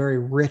baseball. We have very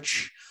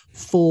rich,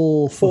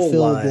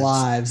 fulfilled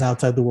lives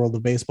outside the world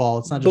of baseball.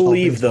 It's not just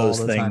believe those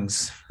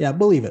things. Time. Yeah,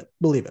 believe it.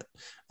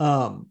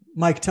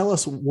 Mike, tell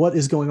us what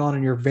is going on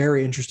in your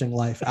very interesting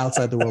life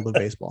outside the world of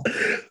baseball.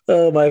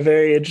 Oh, my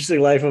very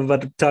interesting life. I'm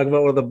about to talk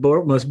about one of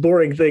the most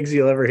boring things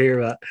you'll ever hear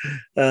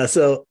about.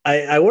 So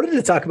I wanted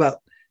to talk about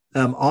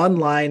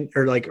online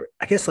or like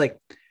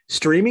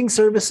streaming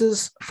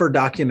services for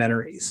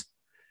documentaries.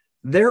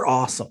 They're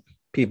awesome,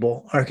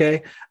 people.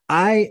 Okay.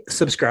 I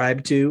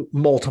subscribe to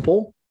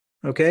multiple.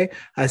 Okay.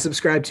 I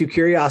subscribe to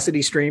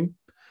Curiosity Stream.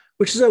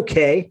 which is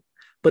okay,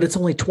 but it's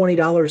only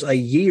 $20 a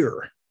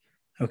year.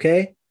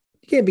 Okay.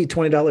 You can't beat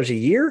 $20 a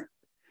year.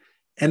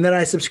 And then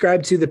I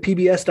subscribe to the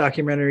PBS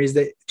documentaries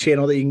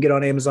channel that you can get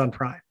on Amazon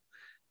Prime.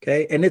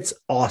 Okay. And it's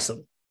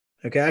awesome.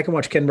 Okay. I can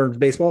watch Ken Burns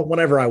baseball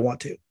whenever I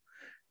want to.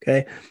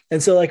 Okay.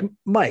 And so, like,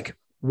 Mike,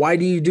 why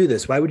do you do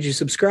this? Why would you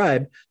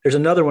subscribe? There's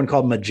another one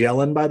called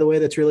Magellan, by the way,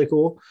 that's really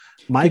cool.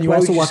 Mike, can you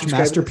also watch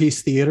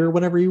Masterpiece Theater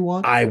whenever you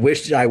want? I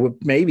wish I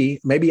would. Maybe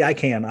I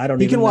can. I don't even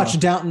know. He can watch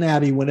Downton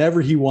Abbey whenever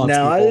he wants.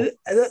 No,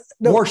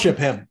 worship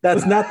him.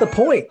 That's not the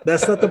point.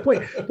 That's not the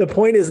point. The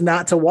point is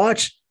not to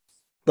watch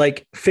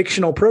like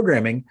fictional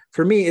programming.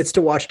 For me, it's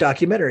to watch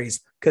documentaries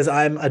because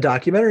I'm a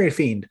documentary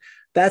fiend.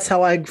 That's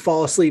how I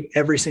fall asleep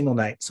every single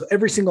night. So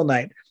every single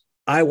night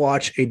I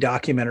watch a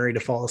documentary to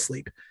fall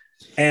asleep.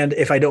 And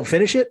if I don't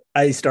finish it,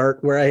 I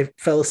start where I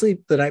fell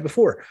asleep the night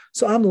before.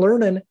 So I'm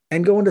learning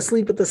and going to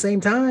sleep at the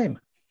same time.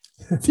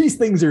 These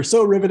things are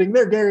so riveting.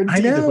 They're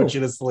guaranteed to put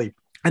you to sleep.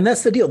 And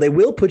that's the deal. They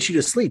will put you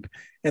to sleep.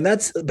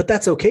 But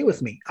that's okay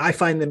with me. I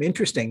find them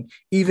interesting,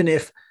 even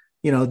if,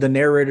 the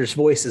narrator's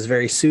voice is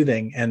very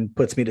soothing and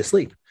puts me to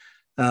sleep.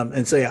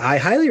 And so I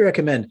highly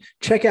recommend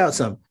check out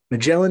some.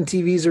 Magellan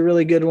TV is a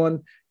really good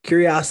one.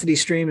 Curiosity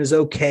Stream is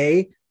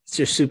okay. It's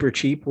just super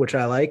cheap, which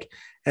I like.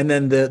 And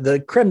then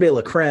the creme de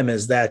la creme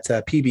is that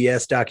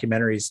PBS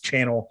documentaries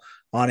channel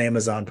on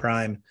Amazon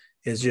Prime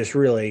is just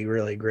really,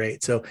 really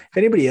great. So if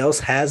anybody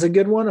else has a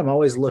good one, I'm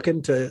always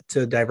looking to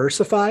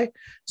diversify.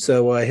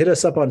 So hit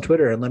us up on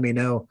Twitter and let me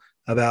know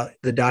about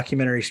the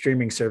documentary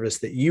streaming service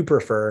that you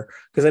prefer,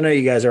 because I know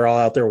you guys are all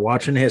out there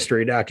watching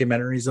history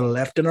documentaries on the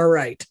left and the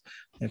right.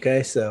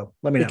 Okay, so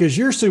let me know. Because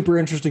you're super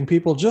interesting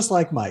people just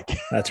like Mike.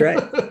 That's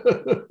right.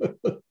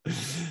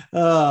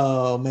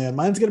 Oh, man.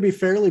 Mine's going to be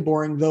fairly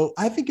boring, though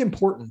I think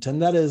important.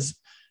 And that is,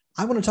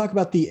 I want to talk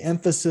about the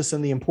emphasis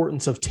and the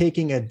importance of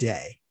taking a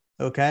day.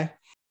 Okay.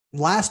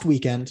 Last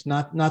weekend,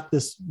 not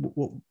this,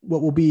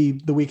 what will be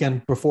the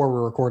weekend before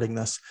we're recording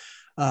this.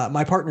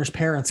 My partner's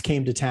parents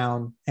came to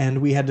town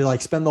and we had to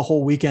spend the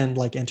whole weekend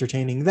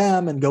entertaining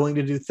them and going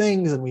to do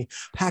things. And we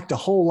packed a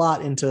whole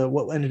lot into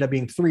what ended up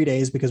being 3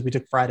 days because we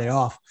took Friday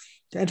off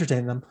to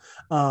entertain them.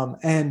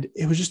 And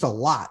it was just a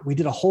lot. We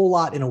did a whole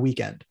lot in a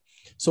weekend.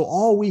 So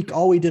all week,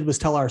 all we did was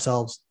tell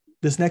ourselves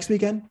this next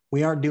weekend,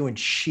 we aren't doing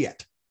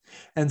shit.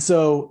 And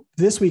so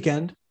this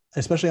weekend,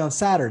 especially on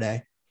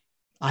Saturday,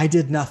 I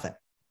did nothing.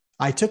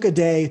 I took a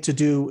day to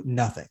do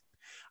nothing.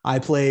 I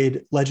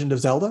played Legend of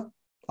Zelda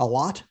a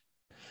lot.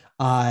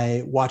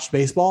 I watched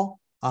baseball.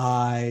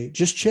 I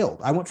just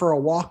chilled. I went for a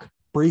walk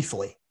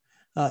briefly.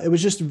 It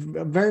was just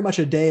very much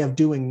a day of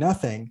doing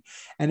nothing.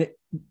 And it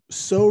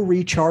so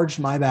recharged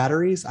my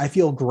batteries. I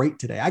feel great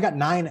today. I got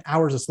 9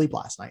 hours of sleep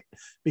last night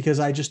because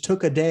I just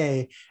took a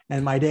day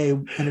and my day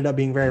ended up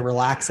being very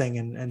relaxing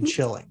and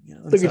chilling.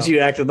 Look at you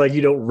acting like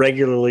you don't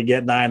regularly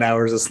get 9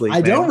 hours of sleep.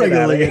 I don't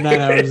regularly get 9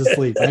 hours of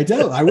sleep. I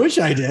don't. I wish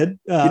I did.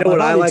 You know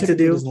what I like to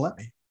do? Let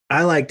me.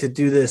 I like to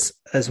do this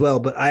as well,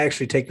 but I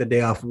actually take the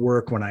day off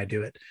work when I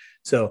do it.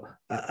 So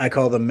I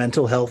call them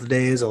mental health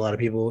days. A lot of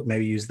people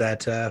maybe use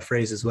that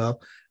phrase as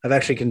well. I've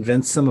actually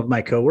convinced some of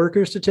my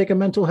coworkers to take a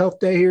mental health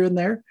day here and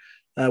there,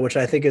 which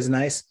I think is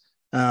nice.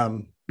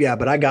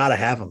 But I got to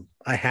have them.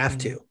 I have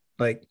to.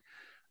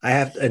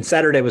 And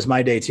Saturday was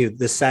my day too.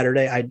 This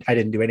Saturday, I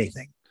didn't do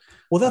anything.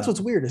 Well, that's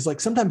what's weird is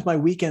sometimes my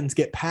weekends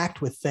get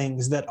packed with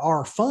things that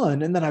are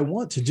fun and that I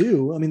want to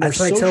do. I mean, there's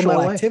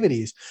social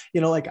activities,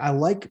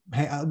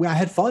 I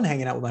had fun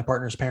hanging out with my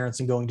partner's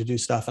parents and going to do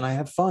stuff. And I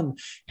have fun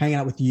hanging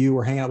out with you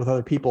or hanging out with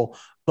other people.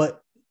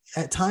 But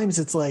at times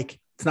it's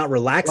it's not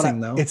relaxing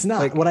though. It's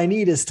not. What I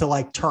need is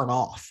to turn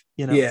off,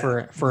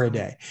 for a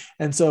day.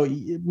 And so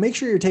make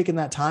sure you're taking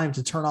that time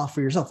to turn off for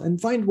yourself and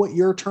find what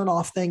your turn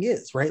off thing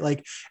is, right?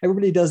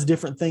 Everybody does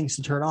different things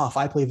to turn off.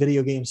 I play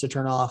video games to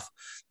turn off.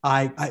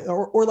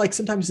 Or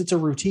sometimes it's a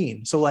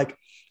routine. So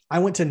I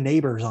went to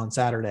Neighbors on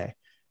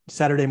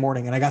Saturday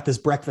morning, and I got this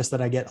breakfast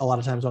that I get a lot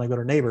of times when I go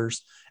to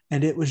Neighbors.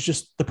 And it was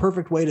just the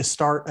perfect way to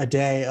start a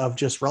day of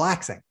just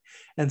relaxing.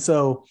 And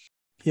so,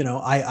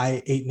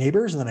 I ate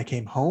Neighbors and then I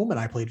came home and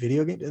I played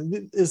video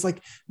games. It's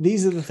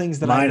these are the things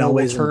that I know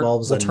always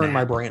will turn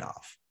my brain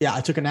off. Yeah.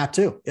 I took a nap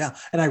too. Yeah.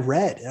 And I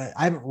read.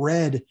 I haven't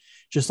read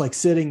just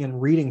sitting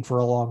and reading for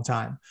a long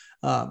time.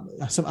 I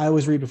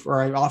always read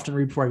before. I often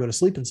read before I go to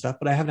sleep and stuff,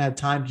 but I haven't had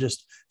time to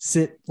just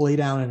sit, lay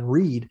down and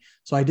read.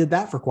 So I did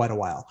that for quite a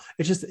while.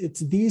 It's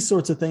these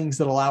sorts of things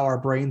that allow our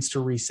brains to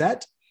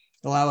reset,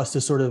 allow us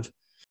to sort of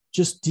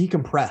just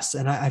decompress.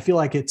 And I feel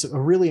like it's a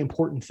really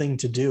important thing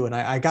to do. And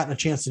I gotten a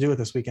chance to do it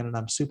this weekend and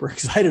I'm super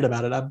excited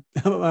about it. I'm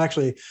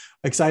actually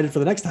excited for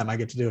the next time I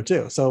get to do it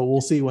too. So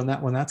we'll see when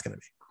that's going to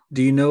be.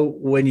 Do you know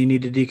when you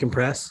need to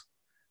decompress?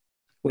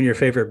 When your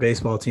favorite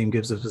baseball team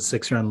gives us a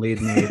 6-run lead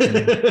in the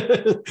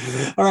 8th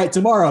inning. All right,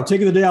 tomorrow I'm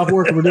taking the day off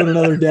work and we're doing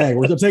another day.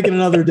 I'm taking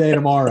another day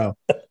tomorrow.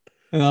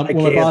 And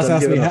when my boss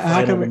asks me,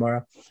 how come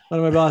tomorrow?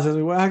 When my boss asks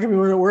me, well, how come you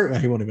weren't at work?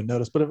 He won't even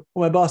notice. But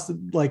when my boss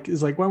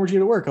is when were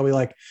you at work? I'll be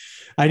like,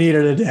 I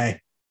needed a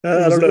day.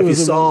 I don't know if you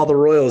saw the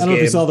Royals game. I don't know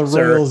if you saw the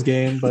Royals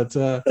game, but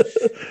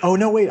Oh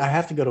no, wait! I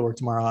have to go to work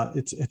tomorrow.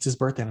 It's his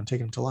birthday, and I'm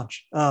taking him to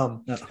lunch.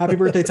 Happy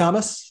birthday,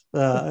 Thomas!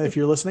 If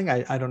you're listening,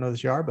 I don't know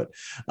that you are, but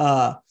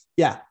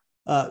yeah,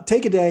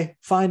 take a day,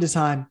 find a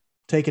time,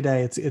 take a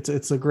day.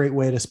 It's a great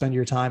way to spend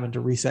your time and to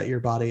reset your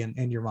body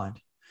and your mind.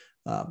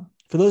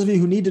 For those of you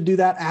who need to do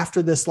that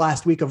after this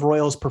last week of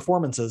Royals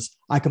performances,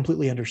 I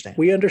completely understand.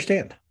 We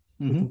understand.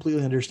 We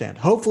completely understand.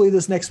 Hopefully,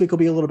 this next week will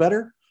be a little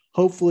better.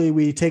 Hopefully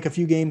we take a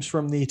few games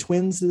from the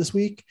Twins this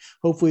week.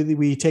 Hopefully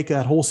we take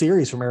that whole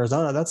series from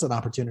Arizona. That's an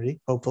opportunity,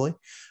 hopefully.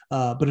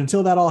 But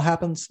until that all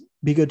happens,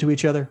 be good to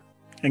each other.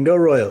 And go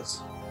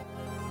Royals.